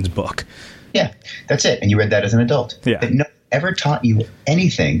Huffington's book. Yeah, that's it. And you read that as an adult. Yeah. But no one ever taught you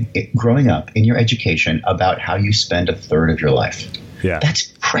anything growing up in your education about how you spend a third of your life. Yeah.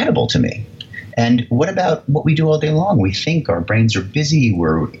 That's incredible to me. And what about what we do all day long? We think, our brains are busy,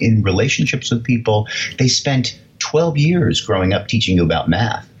 we're in relationships with people. They spent 12 years growing up teaching you about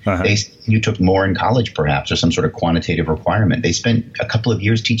math. You took more in college, perhaps, or some sort of quantitative requirement. They spent a couple of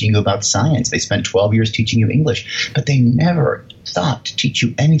years teaching you about science. They spent 12 years teaching you English, but they never thought to teach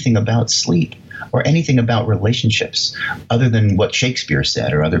you anything about sleep or anything about relationships other than what Shakespeare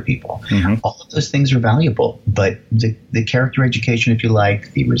said or other people. All of those things are valuable, but the character education, if you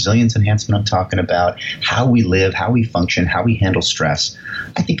like, the resilience enhancement I'm talking about, how we live, how we function, how we handle stress,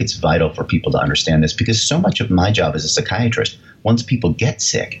 I think it's vital for people to understand this, because so much of my job as a psychiatrist, once people get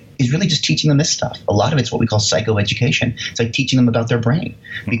sick, is really just teaching them this stuff. A lot of it's what we call psychoeducation. It's like teaching them about their brain,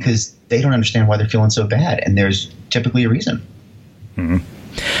 because they don't understand why they're feeling so bad, and there's typically a reason.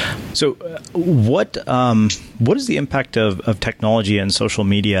 So what is the impact of technology and social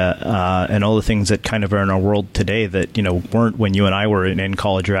media and all the things that kind of are in our world today that, weren't when you and I were in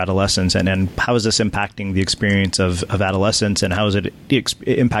college or adolescence? And how is this impacting the experience of adolescents, and how is it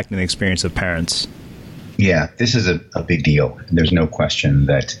impacting the experience of parents? Yeah, this is a big deal. There's no question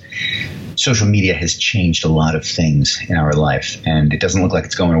that social media has changed a lot of things in our life, and it doesn't look like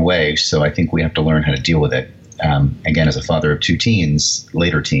it's going away. So I think we have to learn how to deal with it. Again, as a father of two teens,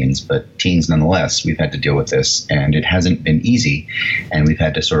 later teens, but teens nonetheless, we've had to deal with this, and it hasn't been easy, and we've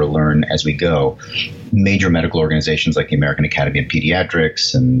had to sort of learn as we go. Major medical organizations like the American Academy of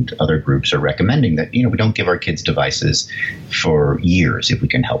Pediatrics and other groups are recommending that, we don't give our kids devices for years if we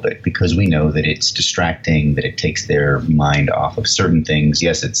can help it, because we know that it's distracting, that it takes their mind off of certain things.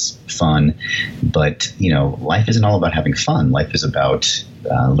 Yes, it's fun, but, life isn't all about having fun. Life is about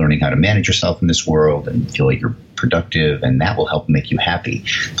learning how to manage yourself in this world and feel like you're productive, and that will help make you happy.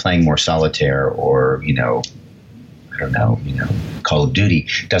 Playing more solitaire or, Call of Duty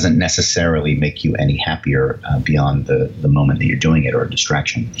doesn't necessarily make you any happier beyond the moment that you're doing it, or a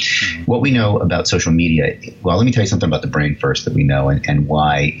distraction. What we know about social media, well, let me tell you something about the brain first that we know, and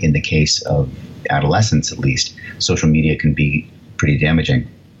why, in the case of adolescents at least, social media can be pretty damaging.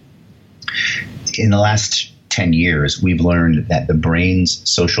 In the last 10 years, we've learned that the brain's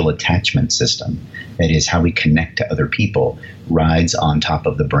social attachment system, that is how we connect to other people, rides on top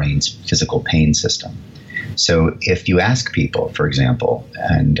of the brain's physical pain system. So if you ask people, for example,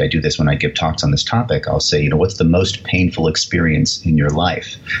 and I do this when I give talks on this topic, I'll say, what's the most painful experience in your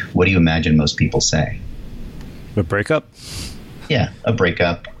life? What do you imagine most people say? A breakup? Yeah, a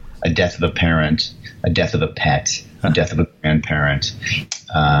breakup, a death of a parent, a death of a pet, a death of a grandparent,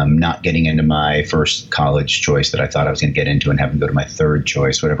 not getting into my first college choice that I thought I was going to get into and having to go to my third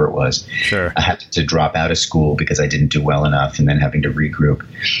choice, whatever it was. Sure. I had to drop out of school because I didn't do well enough, and then having to regroup.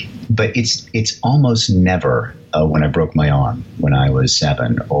 But it's almost never when I broke my arm when I was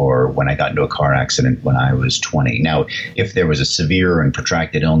 7, or when I got into a car accident when I was 20. Now, if there was a severe and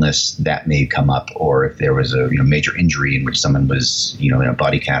protracted illness, that may come up, or if there was a major injury in which someone was in a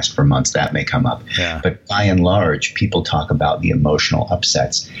body cast for months, that may come up. Yeah. But by and large, people talk about the emotional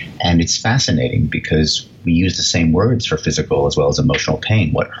upsets, and it's fascinating because we use the same words for physical as well as emotional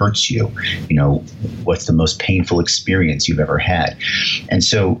pain. What hurts you? What's the most painful experience you've ever had? And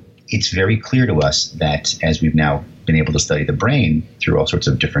so it's very clear to us that, as we've now been able to study the brain through all sorts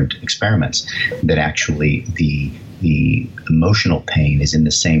of different experiments, that actually the emotional pain is in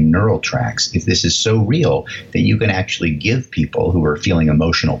the same neural tracks. If this is so real that you can actually give people who are feeling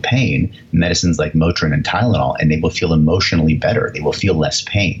emotional pain medicines like Motrin and Tylenol, and they will feel emotionally better. They will feel less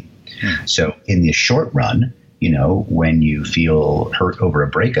pain. So in the short run, when you feel hurt over a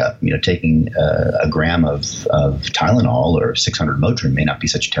breakup, taking a gram of Tylenol or 600 Motrin may not be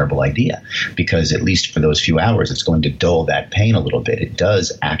such a terrible idea, because at least for those few hours, it's going to dull that pain a little bit. It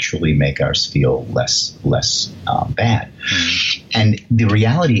does actually make us feel less bad. And the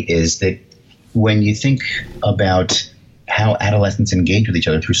reality is that when you think about how adolescents engage with each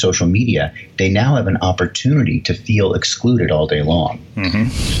other through social media, they now have an opportunity to feel excluded all day long.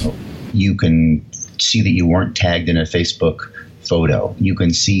 So you can see that you weren't tagged in a Facebook photo. You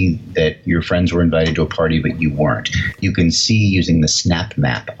can see that your friends were invited to a party, but you weren't. You can see, using the Snap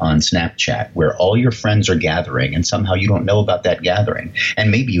Map on Snapchat, where all your friends are gathering, and somehow you don't know about that gathering.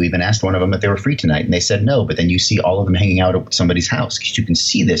 And maybe you even asked one of them if they were free tonight, and they said no, but then you see all of them hanging out at somebody's house, because you can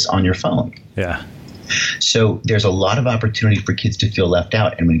see this on your phone. Yeah. So there's a lot of opportunity for kids to feel left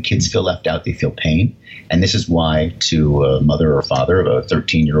out. And when kids feel left out, they feel pain. And this is why to a mother or father of a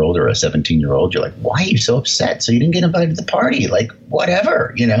 13-year-old or a 17-year-old, you're like, why are you so upset? So you didn't get invited to the party? Like,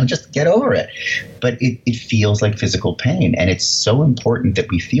 whatever, just get over it. But it feels like physical pain. And it's so important that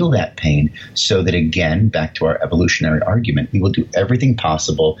we feel that pain so that, again, back to our evolutionary argument, we will do everything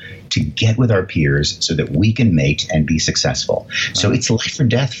possible to get with our peers so that we can mate and be successful. So it's life or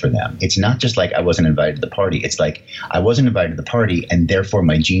death for them. It's not just like I wasn't invited to the party. It's like I wasn't invited to the party and therefore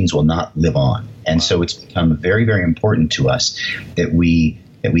my genes will not live on. And so it's become very, very important to us that we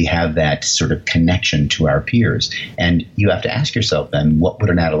have that sort of connection to our peers. And you have to ask yourself then, what would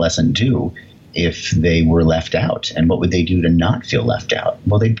an adolescent do if they were left out? And what would they do to not feel left out?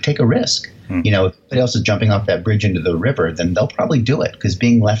 Well, they'd take a risk. If somebody else is jumping off that bridge into the river, then they'll probably do it because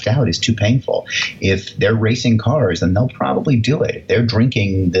being left out is too painful. If they're racing cars, then they'll probably do it. If they're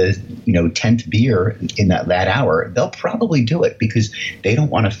drinking the 10th beer in that hour, they'll probably do it because they don't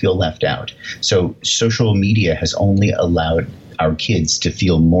want to feel left out. So social media has only allowed our kids to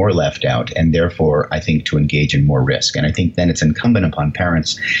feel more left out and therefore, I think, to engage in more risk. And I think then it's incumbent upon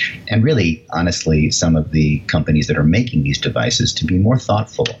parents and really, honestly, some of the companies that are making these devices to be more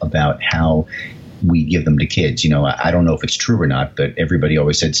thoughtful about how we give them to kids. I don't know if it's true or not, but everybody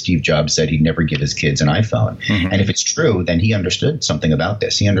always said Steve Jobs said he'd never give his kids an iPhone. Mm-hmm. And if it's true, then he understood something about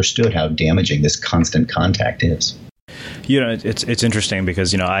this. He understood how damaging this constant contact is. It's interesting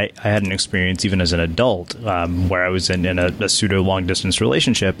because, I had an experience even as an adult where I was in a pseudo long distance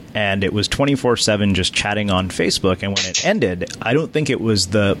relationship and it was 24/7 just chatting on Facebook. And when it ended, I don't think it was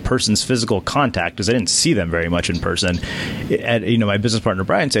the person's physical contact because I didn't see them very much in person. And, my business partner,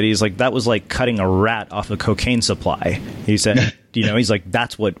 Brian, said he's like, that was like cutting a rat off a cocaine supply. He said, he's like,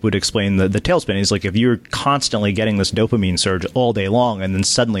 that's what would explain the tailspin. He's like, if you're constantly getting this dopamine surge all day long and then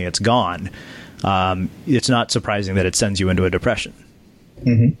suddenly it's gone, it's not surprising that it sends you into a depression.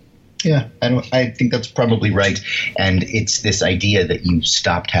 Mm-hmm. Yeah, I think that's probably right. And it's this idea that you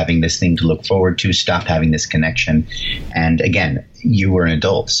stopped having this thing to look forward to, stopped having this connection. And again, you were an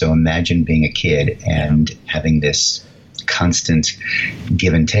adult. So imagine being a kid and having this constant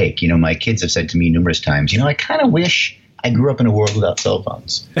give and take. My kids have said to me numerous times, I kind of wish I grew up in a world without cell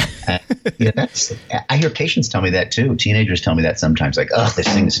phones. I hear patients tell me that too. Teenagers tell me that sometimes, like, oh, this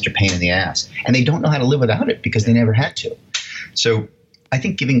thing is such a pain in the ass. And they don't know how to live without it because they never had to. So I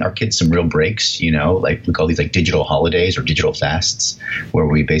think giving our kids some real breaks, like we call these like digital holidays or digital fasts, where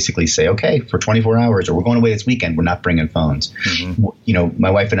we basically say, okay, for 24 hours or we're going away this weekend, we're not bringing phones. Mm-hmm.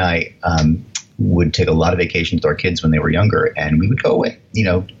 My wife and I would take a lot of vacations with our kids when they were younger, and we would go away,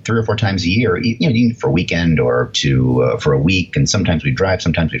 3 or 4 times a year, even for a weekend or for a week. And sometimes we'd drive,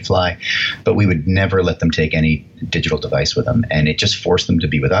 sometimes we'd fly, but we would never let them take any digital device with them. And it just forced them to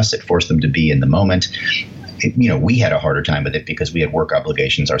be with us. It forced them to be in the moment. We had a harder time with it because we had work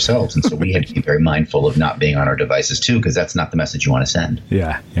obligations ourselves. And so we had to be very mindful of not being on our devices too, because that's not the message you want to send.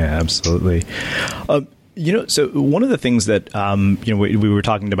 Yeah, absolutely. So one of the things that, we were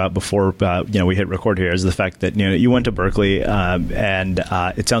talking about before, we hit record here is the fact that, you went to Berkeley and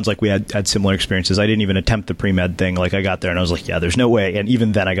it sounds like we had similar experiences. I didn't even attempt the pre-med thing. Like I got there and I was like, yeah, there's no way. And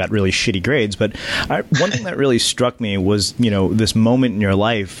even then I got really shitty grades. But one thing that really struck me was, this moment in your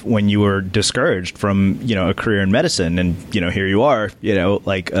life when you were discouraged from, a career in medicine. And, here you are,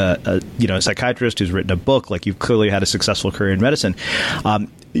 like a psychiatrist who's written a book, like you've clearly had a successful career in medicine.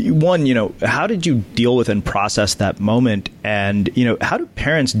 One, how did you deal with and process that moment? And, how do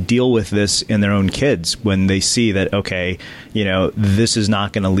parents deal with this in their own kids when they see that, okay, this is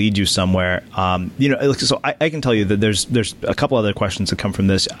not going to lead you somewhere? So I can tell you that there's a couple other questions that come from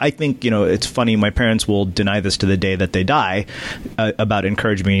this. I think, it's funny. My parents will deny this to the day that they die about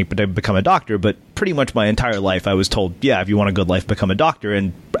encouraging me to become a doctor. But pretty much my entire life, I was told, yeah, if you want a good life, become a doctor.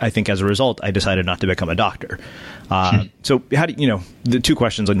 And I think as a result, I decided not to become a doctor. So how do the two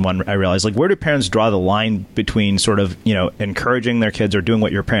questions in one, I realized, like, where do parents draw the line between sort of, encouraging their kids or doing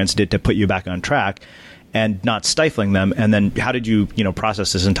what your parents did to put you back on track and not stifling them? And then how did you,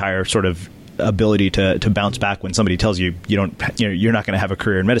 process this entire sort of ability to bounce back when somebody tells you, you're not going to have a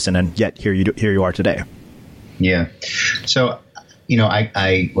career in medicine, and yet here you are today? Yeah. So,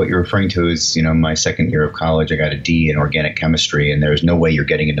 what you're referring to is, my second year of college, I got a D in organic chemistry, and there's no way you're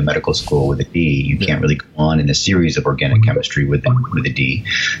getting into medical school with a D. You can't really go on in a series of organic chemistry with a D.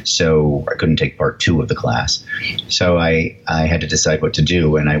 So I couldn't take part 2 of the class. So I had to decide what to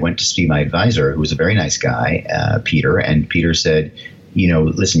do, and I went to see my advisor, who was a very nice guy, Peter, and Peter said,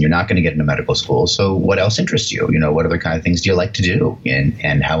 listen, you're not going to get into medical school. So what else interests you? What other kind of things do you like to do?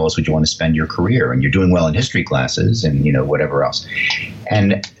 And how else would you want to spend your career? And you're doing well in history classes and, whatever else.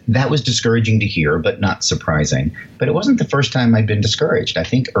 And that was discouraging to hear, but not surprising. But it wasn't the first time I'd been discouraged. I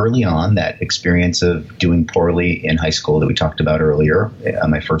think early on, that experience of doing poorly in high school that we talked about earlier,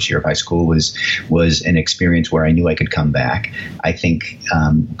 my first year of high school, was an experience where I knew I could come back. I think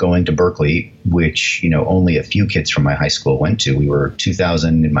going to Berkeley, which only a few kids from my high school went to. We were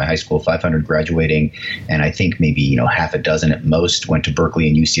 2,000 in my high school, 500 graduating, and I think maybe half a dozen at most went to Berkeley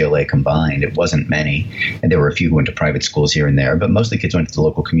and UCLA combined. It wasn't many, and there were a few who went to private schools here and there, but most of the kids went to the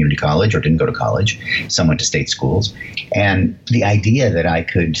local community college or didn't go to college. Some went to state schools, and the idea that I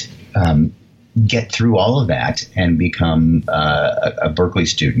could get through all of that and become a Berkeley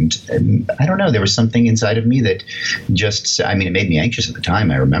student, I don't know, there was something inside of me that it made me anxious at the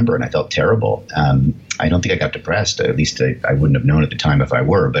time, I remember, and I felt terrible. I don't think I got depressed. At least I wouldn't have known at the time if I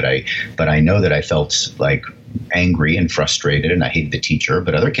were, but I know that I felt like angry and frustrated, and I hated the teacher,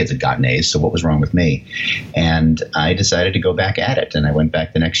 but other kids had gotten A's, so what was wrong with me? And I decided to go back at it, and I went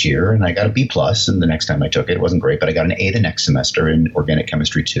back the next year, and I got a B+, and the next time I took it, it wasn't great, but I got an A the next semester in organic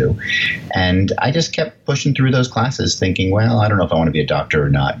chemistry too. And I just kept pushing through those classes thinking, well, I don't know if I want to be a doctor or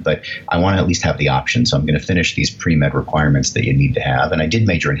not, but I want to at least have the option, so I'm going to finish these pre-med requirements that you need to have. And I did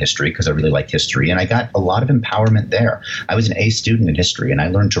major in history because I really liked history, and I got a lot of empowerment there. I was an A student in history, and I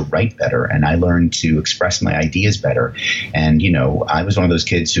learned to write better, and I learned to express my ideas better. And, I was one of those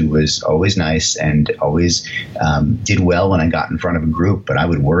kids who was always nice and always did well when I got in front of a group, but I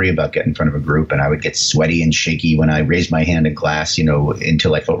would worry about getting in front of a group, and I would get sweaty and shaky when I raised my hand in class,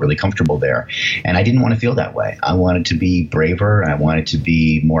 until I felt really comfortable there. And I didn't want to feel that way. I wanted to be braver, and I wanted to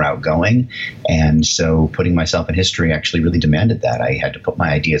be more outgoing. And so putting myself in history actually really demanded that. I had to put my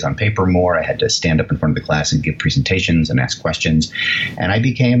ideas on paper more. I had to stand up in front of the class and give presentations and ask questions. And I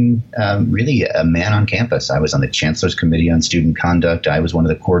became really a man on campus. I was on the Chancellor's Committee on Student Conduct. I was one of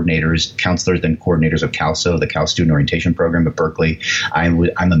the counselors, then coordinators of CALSO, the Cal Student Orientation Program at Berkeley.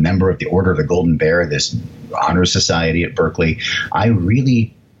 I'm a member of the Order of the Golden Bear, this honor society at Berkeley. I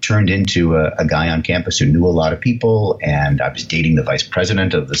really turned into a guy on campus who knew a lot of people, and I was dating the vice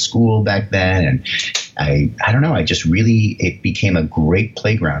president of the school back then. And I don't know, it became a great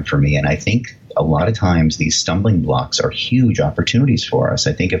playground for me. And I think a lot of times these stumbling blocks are huge opportunities for us.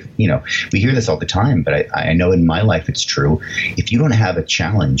 I think we hear this all the time, but I know in my life it's true. If you don't have a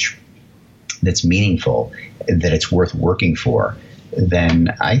challenge that's meaningful, that it's worth working for,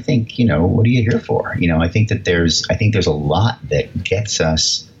 then I think, what are you here for? I think there's a lot that gets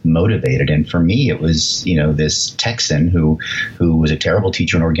us motivated. And for me, it was, this Texan who was a terrible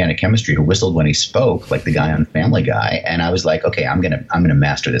teacher in organic chemistry, who whistled when he spoke, like the guy on Family Guy. And I was like, okay, I'm gonna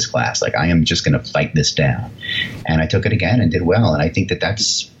master this class. Like, I am just gonna fight this down. And I took it again and did well. And I think that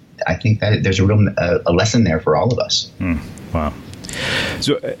there's a real a lesson there for all of us. Wow.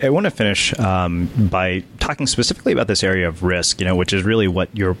 So I want to finish by talking specifically about this area of risk, which is really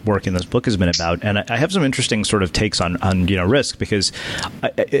what your work in this book has been about. And I have some interesting sort of takes on risk, because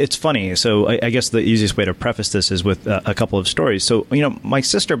it's funny. So I guess the easiest way to preface this is with a couple of stories. So, my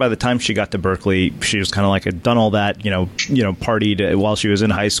sister, by the time she got to Berkeley, she was kind of like had done all that, partied while she was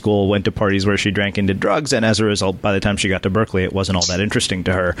in high school, went to parties where she drank and did drugs. And as a result, by the time she got to Berkeley, it wasn't all that interesting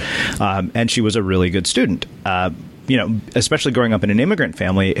to her. And she was a really good student. Especially growing up in an immigrant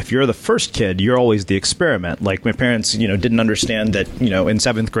family, if you're the first kid, you're always the experiment. Like, my parents, didn't understand that, in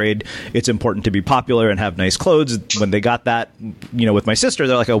seventh grade, it's important to be popular and have nice clothes. When they got that, with my sister,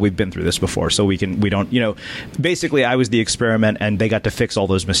 they're like, oh, we've been through this before, so basically I was the experiment, and they got to fix all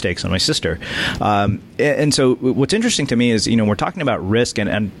those mistakes on my sister. And so what's interesting to me is, we're talking about risk,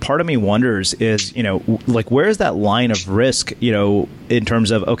 and part of me wonders is, where is that line of risk, in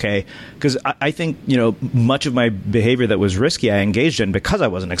terms of, okay, because I think, much of my behavior that was risky, I engaged in because I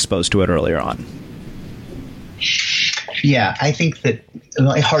wasn't exposed to it earlier on. Yeah, I think that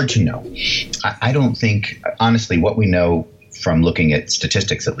hard to know. I don't think, honestly, what we know from looking at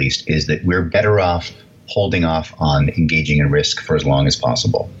statistics, at least, is that we're better off holding off on engaging in risk for as long as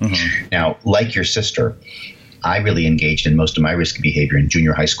possible. Mm-hmm. Now, like your sister, I really engaged in most of my risky behavior in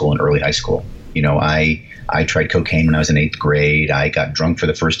junior high school and early high school. I tried cocaine when I was in 8th grade. I got drunk for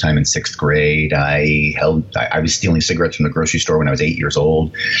the first time in 6th grade. I was stealing cigarettes from the grocery store when I was 8 years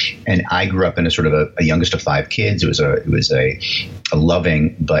old. And I grew up in a sort of a youngest of 5 kids. It was a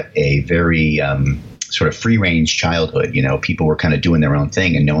loving, but a very sort of free range childhood. People were kind of doing their own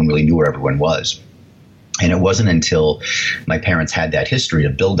thing, and no one really knew where everyone was. And it wasn't until my parents had that history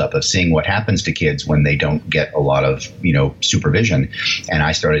of buildup of seeing what happens to kids when they don't get a lot of, supervision, and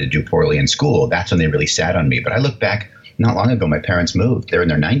I started to do poorly in school, that's when they really sat on me. But I look back, not long ago, my parents moved. They're in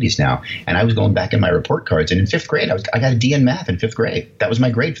their 90s now. And I was going back in my report cards. And in 5th grade, I got a D in math in 5th grade. That was my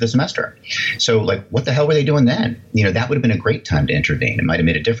grade for the semester. So like, what the hell were they doing then? That would have been a great time to intervene. It might have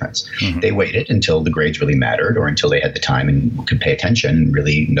made a difference. They waited until the grades really mattered, or until they had the time and could pay attention and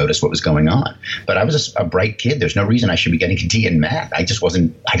really notice what was going on. But I was a bright kid. There's no reason I should be getting a D in math. I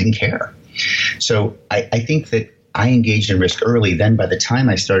didn't care. So I think that I engaged in risk early. Then by the time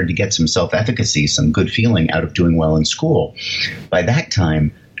I started to get some self-efficacy, some good feeling out of doing well in school, by that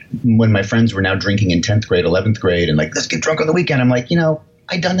time, when my friends were now drinking in 10th grade, 11th grade, and like, let's get drunk on the weekend, I'm like,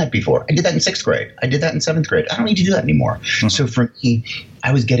 I'd done that before. I did that in 6th grade. I did that in 7th grade. I don't need to do that anymore. So for me,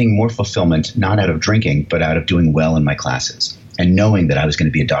 I was getting more fulfillment, not out of drinking, but out of doing well in my classes and knowing that I was going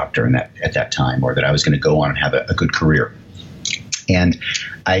to be a doctor at that time, or that I was going to go on and have a good career. And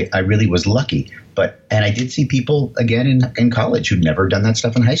I really was lucky. And I did see people, again, in college who'd never done that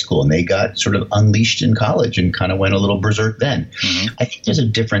stuff in high school, and they got sort of unleashed in college and kind of went a little berserk then. I think there's a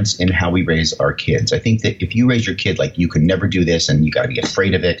difference in how we raise our kids. I think that if you raise your kid like, you can never do this and you got to be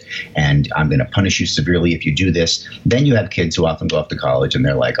afraid of it, and I'm going to punish you severely if you do this, then you have kids who often go off to college and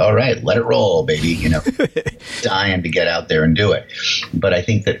they're like, all right, let it roll, baby, dying to get out there and do it. But I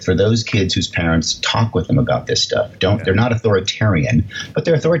think that for those kids whose parents talk with them about this stuff, they're not authoritarian, but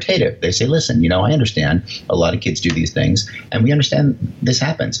they're authoritative. They say, listen, I understand a lot of kids do these things, and we understand this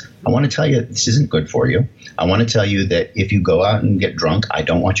happens. I want to tell you this isn't good for you. I want to tell you that if you go out and get drunk, I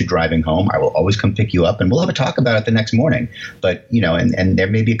don't want you driving home. I will always come pick you up, and we'll have a talk about it the next morning. But and there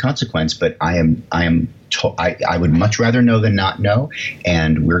may be a consequence, but I would much rather know than not know,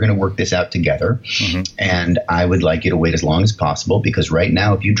 and we're going to work this out together. And I would like you to wait as long as possible, because right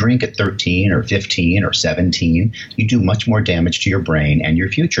now, if you drink at 13 or 15 or 17, you do much more damage to your brain and your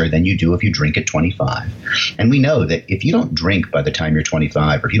future than you do if you drink at 25. And we know that if you don't drink by the time you're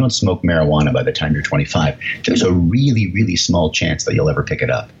 25, or if you don't smoke marijuana by the time you're 25, there's a really, really small chance that you'll ever pick it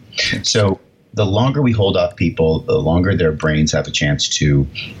up. So the longer we hold off people, the longer their brains have a chance to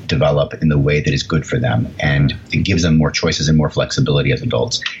develop in the way that is good for them. And it gives them more choices and more flexibility as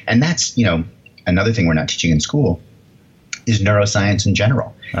adults. And that's, another thing we're not teaching in school is neuroscience in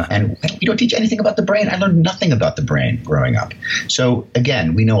general. And we don't teach anything about the brain. I learned nothing about the brain growing up. So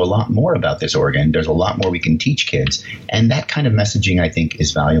again, we know a lot more about this organ. There's a lot more we can teach kids. And that kind of messaging, I think,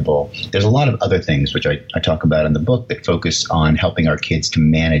 is valuable. There's a lot of other things, which I talk about in the book, that focus on helping our kids to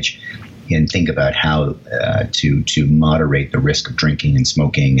manage and think about how to moderate the risk of drinking and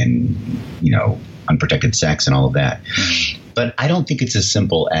smoking and, unprotected sex and all of that. But I don't think it's as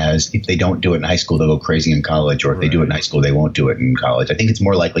simple as if they don't do it in high school, they'll go crazy in college, or if they do it in high school, they won't do it in college. I think it's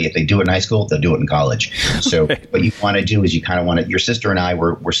more likely if they do it in high school, they'll do it in college. So what you want to do is you kind of want to – your sister and I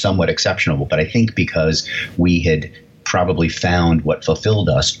were somewhat exceptional, but I think because we had probably found what fulfilled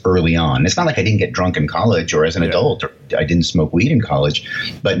us early on. It's not like I didn't get drunk in college or as an adult, or I didn't smoke weed in college,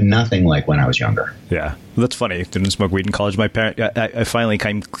 but nothing like when I was younger. Yeah, that's funny. Didn't smoke weed in college. My I finally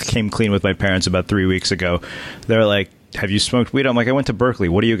came clean with my parents about 3 weeks ago. They're like, have you smoked weed? I'm like, I went to Berkeley.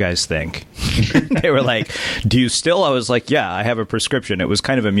 What do you guys think? They were like, do you still? I was like, yeah, I have a prescription. It was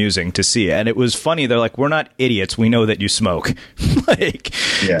kind of amusing to see. And it was funny. They're like, we're not idiots. We know that you smoke.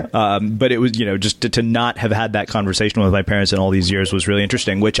 But it was, just to not have had that conversation with my parents in all these years was really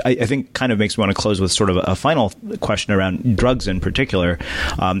interesting, which I think kind of makes me want to close with sort of a final question around drugs in particular.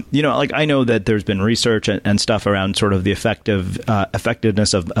 I know that there's been research and stuff around sort of the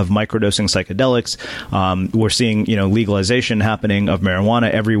effectiveness of microdosing psychedelics. We're seeing, legalization happening of marijuana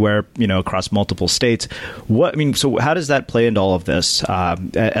everywhere, across multiple states. So how does that play into all of this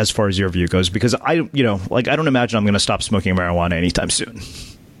as far as your view goes? Because I don't imagine I'm going to stop smoking marijuana anytime soon.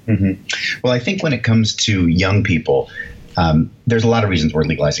 Well, I think when it comes to young people, there's a lot of reasons we're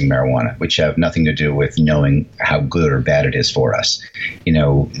legalizing marijuana, which have nothing to do with knowing how good or bad it is for us.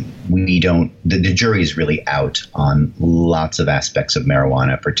 The jury is really out on lots of aspects of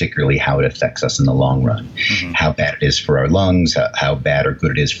marijuana, particularly how it affects us in the long run, how bad it is for our lungs, how bad or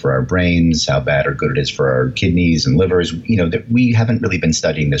good it is for our brains, how bad or good it is for our kidneys and livers. That we haven't really been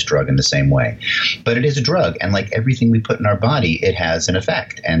studying this drug in the same way, but it is a drug. And like everything we put in our body, it has an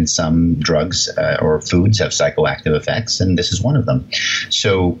effect. And some drugs or foods have psychoactive effects, and this is one of them.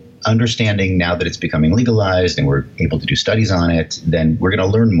 So understanding now that it's becoming legalized and we're able to do studies on it, then we're going to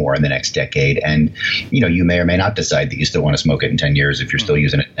learn more in the next decade. And, you may or may not decide that you still want to smoke it in 10 years if you're still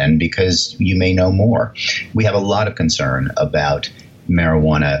using it then, because you may know more. We have a lot of concern about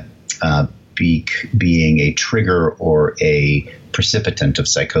marijuana being a trigger or a precipitant of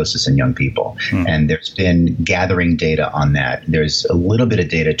psychosis in young people. And there's been gathering data on that. There's a little bit of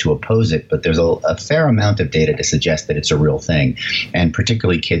data to oppose it, but there's a fair amount of data to suggest that it's a real thing. And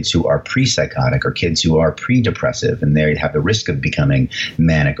particularly kids who are pre-psychotic or kids who are pre-depressive and they have the risk of becoming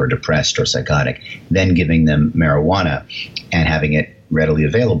manic or depressed or psychotic, then giving them marijuana and having it readily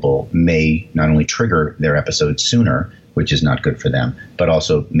available may not only trigger their episodes sooner, which is not good for them, but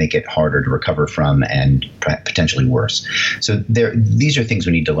also make it harder to recover from and potentially worse. So these are things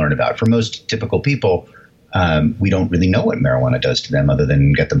we need to learn about. For most typical people, we don't really know what marijuana does to them other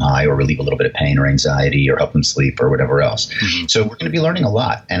than get them high or relieve a little bit of pain or anxiety or help them sleep or whatever else. So we're going to be learning a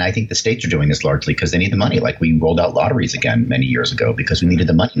lot. And I think the states are doing this largely because they need the money. Like we rolled out lotteries again many years ago because we needed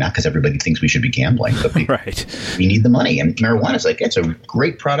the money, not because everybody thinks we should be gambling, but we need the money. And marijuana is it's a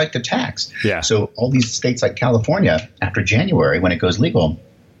great product to tax. Yeah. So all these states like California, after January, when it goes legal,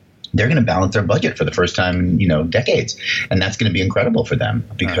 they're going to balance their budget for the first time in, decades. And that's going to be incredible for them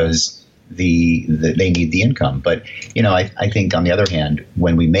because they need the income. But, I think on the other hand,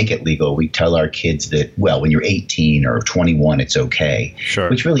 when we make it legal, we tell our kids that, well, when you're 18 or 21, it's okay. Sure.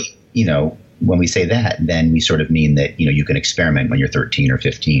 Which really, when we say that, then we sort of mean that, you can experiment when you're 13 or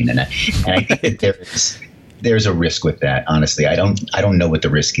 15. And I think that there's a risk with that. Honestly, I don't know what the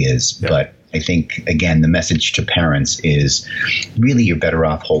risk is, but I think, again, the message to parents is really you're better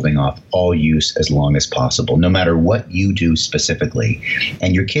off holding off all use as long as possible, no matter what you do specifically.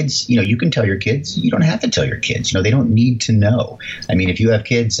 And your kids, you can tell your kids, you don't have to tell your kids, they don't need to know. I mean, if you have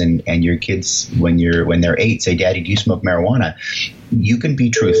kids and your kids, when they're 8, say, Daddy, do you smoke marijuana? You can be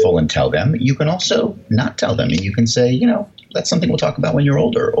truthful and tell them. You can also not tell them. And you can say, that's something we'll talk about when you're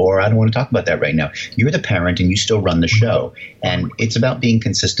older, or I don't want to talk about that right now. You're the parent and you still run the show. And it's about being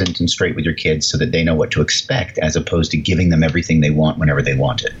consistent and straight with your kids so that they know what to expect as opposed to giving them everything they want whenever they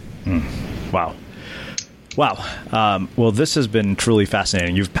want it. Wow. Well, this has been truly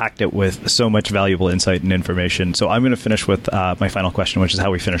fascinating. You've packed it with so much valuable insight and information. So I'm going to finish with my final question, which is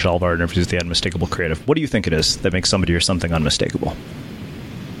how we finish all of our interviews, the unmistakable creative. What do you think it is that makes somebody or something unmistakable?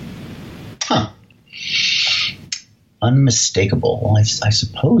 Unmistakable. Well, I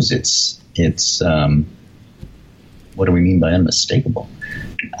suppose it's what do we mean by unmistakable?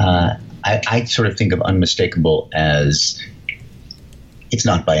 I sort of think of unmistakable as it's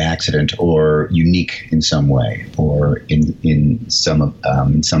not by accident or unique in some way or in some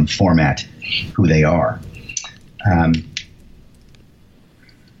format who they are. I'm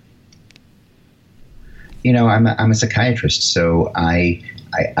a psychiatrist, so I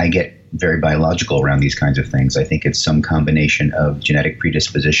get very biological around these kinds of things. I think it's some combination of genetic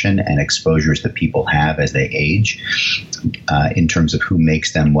predisposition and exposures that people have as they age in terms of who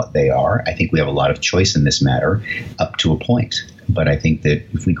makes them what they are. I think we have a lot of choice in this matter up to a point. But I think that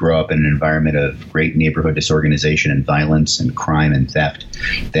if we grow up in an environment of great neighborhood disorganization and violence and crime and theft,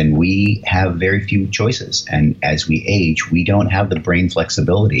 then we have very few choices. And as we age, we don't have the brain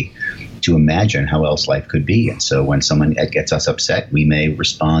flexibility to imagine how else life could be. And so when someone gets us upset, we may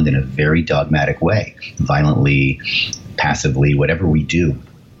respond in a very dogmatic way, violently, passively, whatever we do,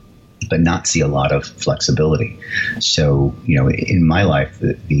 but not see a lot of flexibility. So, in my life,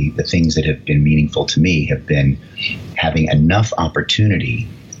 the things that have been meaningful to me have been having enough opportunity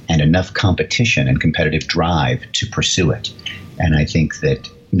and enough competition and competitive drive to pursue it. And I think that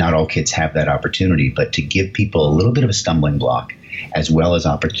not all kids have that opportunity, but to give people a little bit of a stumbling block as well as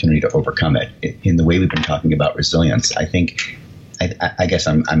opportunity to overcome it. In the way we've been talking about resilience, I guess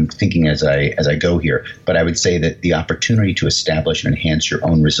I'm thinking as I go here, but I would say that the opportunity to establish and enhance your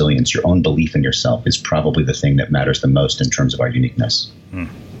own resilience, your own belief in yourself is probably the thing that matters the most in terms of our uniqueness.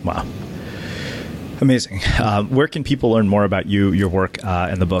 Wow. Amazing. Where can people learn more about you, your work,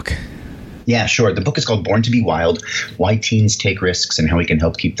 and the book? Yeah, sure. The book is called Born to be Wild, Why Teens Take Risks and How We Can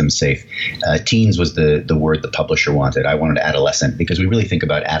Help Keep Them Safe. Teens was the word the publisher wanted. I wanted adolescent because we really think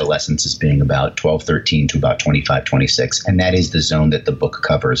about adolescence as being about 12, 13 to about 25, 26. And that is the zone that the book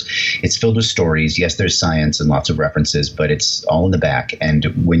covers. It's filled with stories. Yes, there's science and lots of references, but it's all in the back. And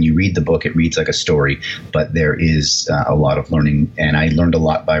when you read the book, it reads like a story, but there is a lot of learning. And I learned a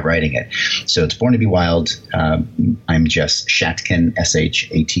lot by writing it. So it's Born to be Wild. I'm Jess Shatkin,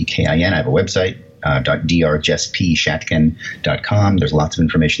 Shatkin. I have a website, drjesspshatkin.com. There's lots of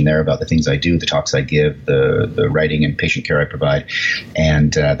information there about the things I do, the talks I give, the writing and patient care I provide,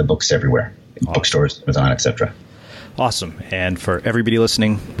 and the books everywhere, bookstores, Amazon, etc. Awesome. And for everybody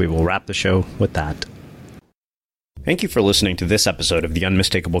listening, we will wrap the show with that. Thank you for listening to this episode of the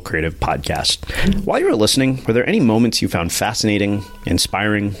Unmistakable Creative Podcast. While you were listening, were there any moments you found fascinating,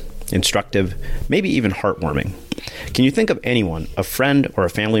 inspiring, instructive, maybe even heartwarming? Can you think of anyone, a friend or a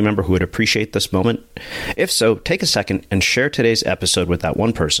family member who would appreciate this moment? If so, take a second and share today's episode with that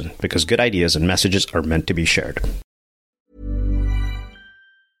one person, because good ideas and messages are meant to be shared.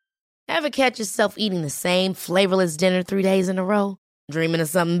 Ever catch yourself eating the same flavorless dinner 3 days in a row? Dreaming of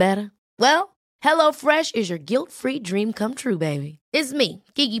something better? Well, HelloFresh is your guilt-free dream come true, baby. It's me,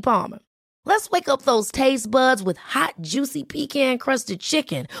 Keke Palmer. Let's wake up those taste buds with hot, juicy pecan-crusted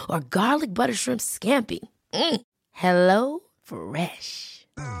chicken or garlic butter shrimp scampi. Hello Fresh.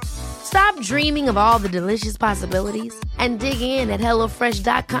 Stop dreaming of all the delicious possibilities and dig in at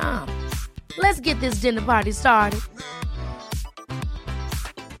HelloFresh.com. Let's get this dinner party started.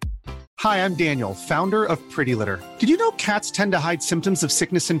 Hi, I'm Daniel, founder of Pretty Litter. Did you know cats tend to hide symptoms of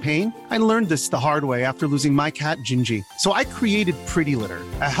sickness and pain? I learned this the hard way after losing my cat, Gingy. So I created Pretty Litter,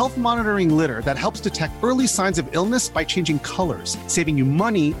 a health monitoring litter that helps detect early signs of illness by changing colors, saving you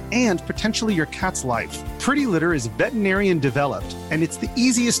money and potentially your cat's life. Pretty Litter is veterinarian developed, and it's the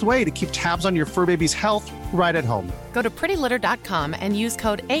easiest way to keep tabs on your fur baby's health right at home. Go to prettylitter.com and use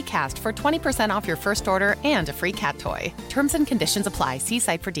code ACAST for 20% off your first order and a free cat toy. Terms and conditions apply. See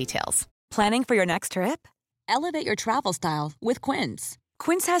site for details. Planning for your next trip? Elevate your travel style with Quince.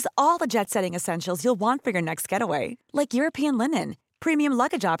 Quince has all the jet-setting essentials you'll want for your next getaway, like European linen, premium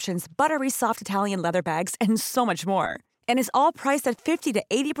luggage options, buttery soft Italian leather bags, and so much more. And is all priced at 50 to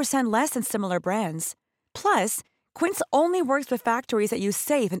 80% less than similar brands. Plus, Quince only works with factories that use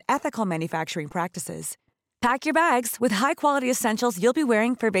safe and ethical manufacturing practices. Pack your bags with high-quality essentials you'll be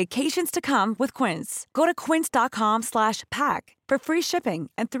wearing for vacations to come with Quince. Go to quince.com/pack for free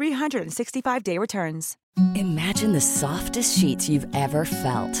shipping and 365-day returns. Imagine the softest sheets you've ever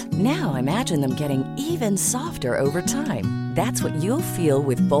felt. Now imagine them getting even softer over time. That's what you'll feel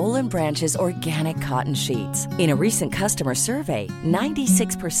with Boll & Branch's organic cotton sheets. In a recent customer survey,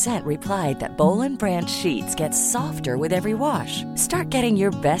 96% replied that Boll & Branch sheets get softer with every wash. Start getting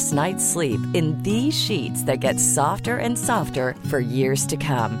your best night's sleep in these sheets that get softer and softer for years to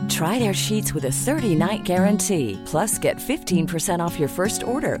come. Try their sheets with a 30-night guarantee. Plus, get 15% off your first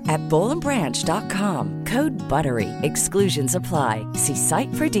order at bollandbranch.com. Code BUTTERY. Exclusions apply. See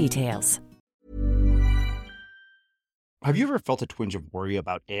site for details. Have you ever felt a twinge of worry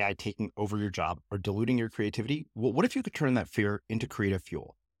about AI taking over your job or diluting your creativity? Well, what if you could turn that fear into creative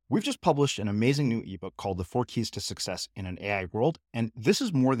fuel? We've just published an amazing new ebook called The 4 Keys to Success in an AI World, and this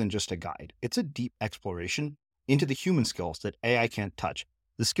is more than just a guide. It's a deep exploration into the human skills that AI can't touch,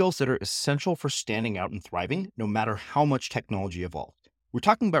 the skills that are essential for standing out and thriving, no matter how much technology evolves. We're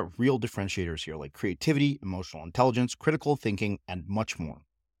talking about real differentiators here, like creativity, emotional intelligence, critical thinking, and much more.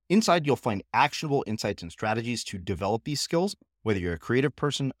 Inside, you'll find actionable insights and strategies to develop these skills, whether you're a creative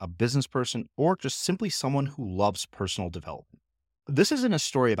person, a business person, or just simply someone who loves personal development. This isn't a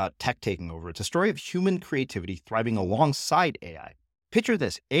story about tech taking over. It's a story of human creativity thriving alongside AI. Picture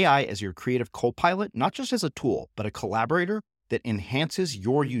this, AI as your creative co-pilot, not just as a tool, but a collaborator that enhances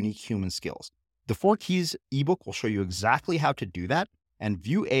your unique human skills. The 4 Keys ebook will show you exactly how to do that and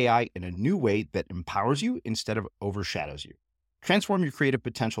view AI in a new way that empowers you instead of overshadows you. Transform your creative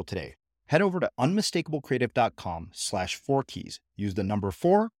potential today. Head over to unmistakablecreative.com/4keys. Use the number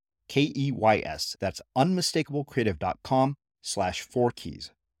 4, KEYS. That's unmistakablecreative.com/4keys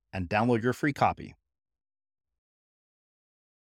and download your free copy.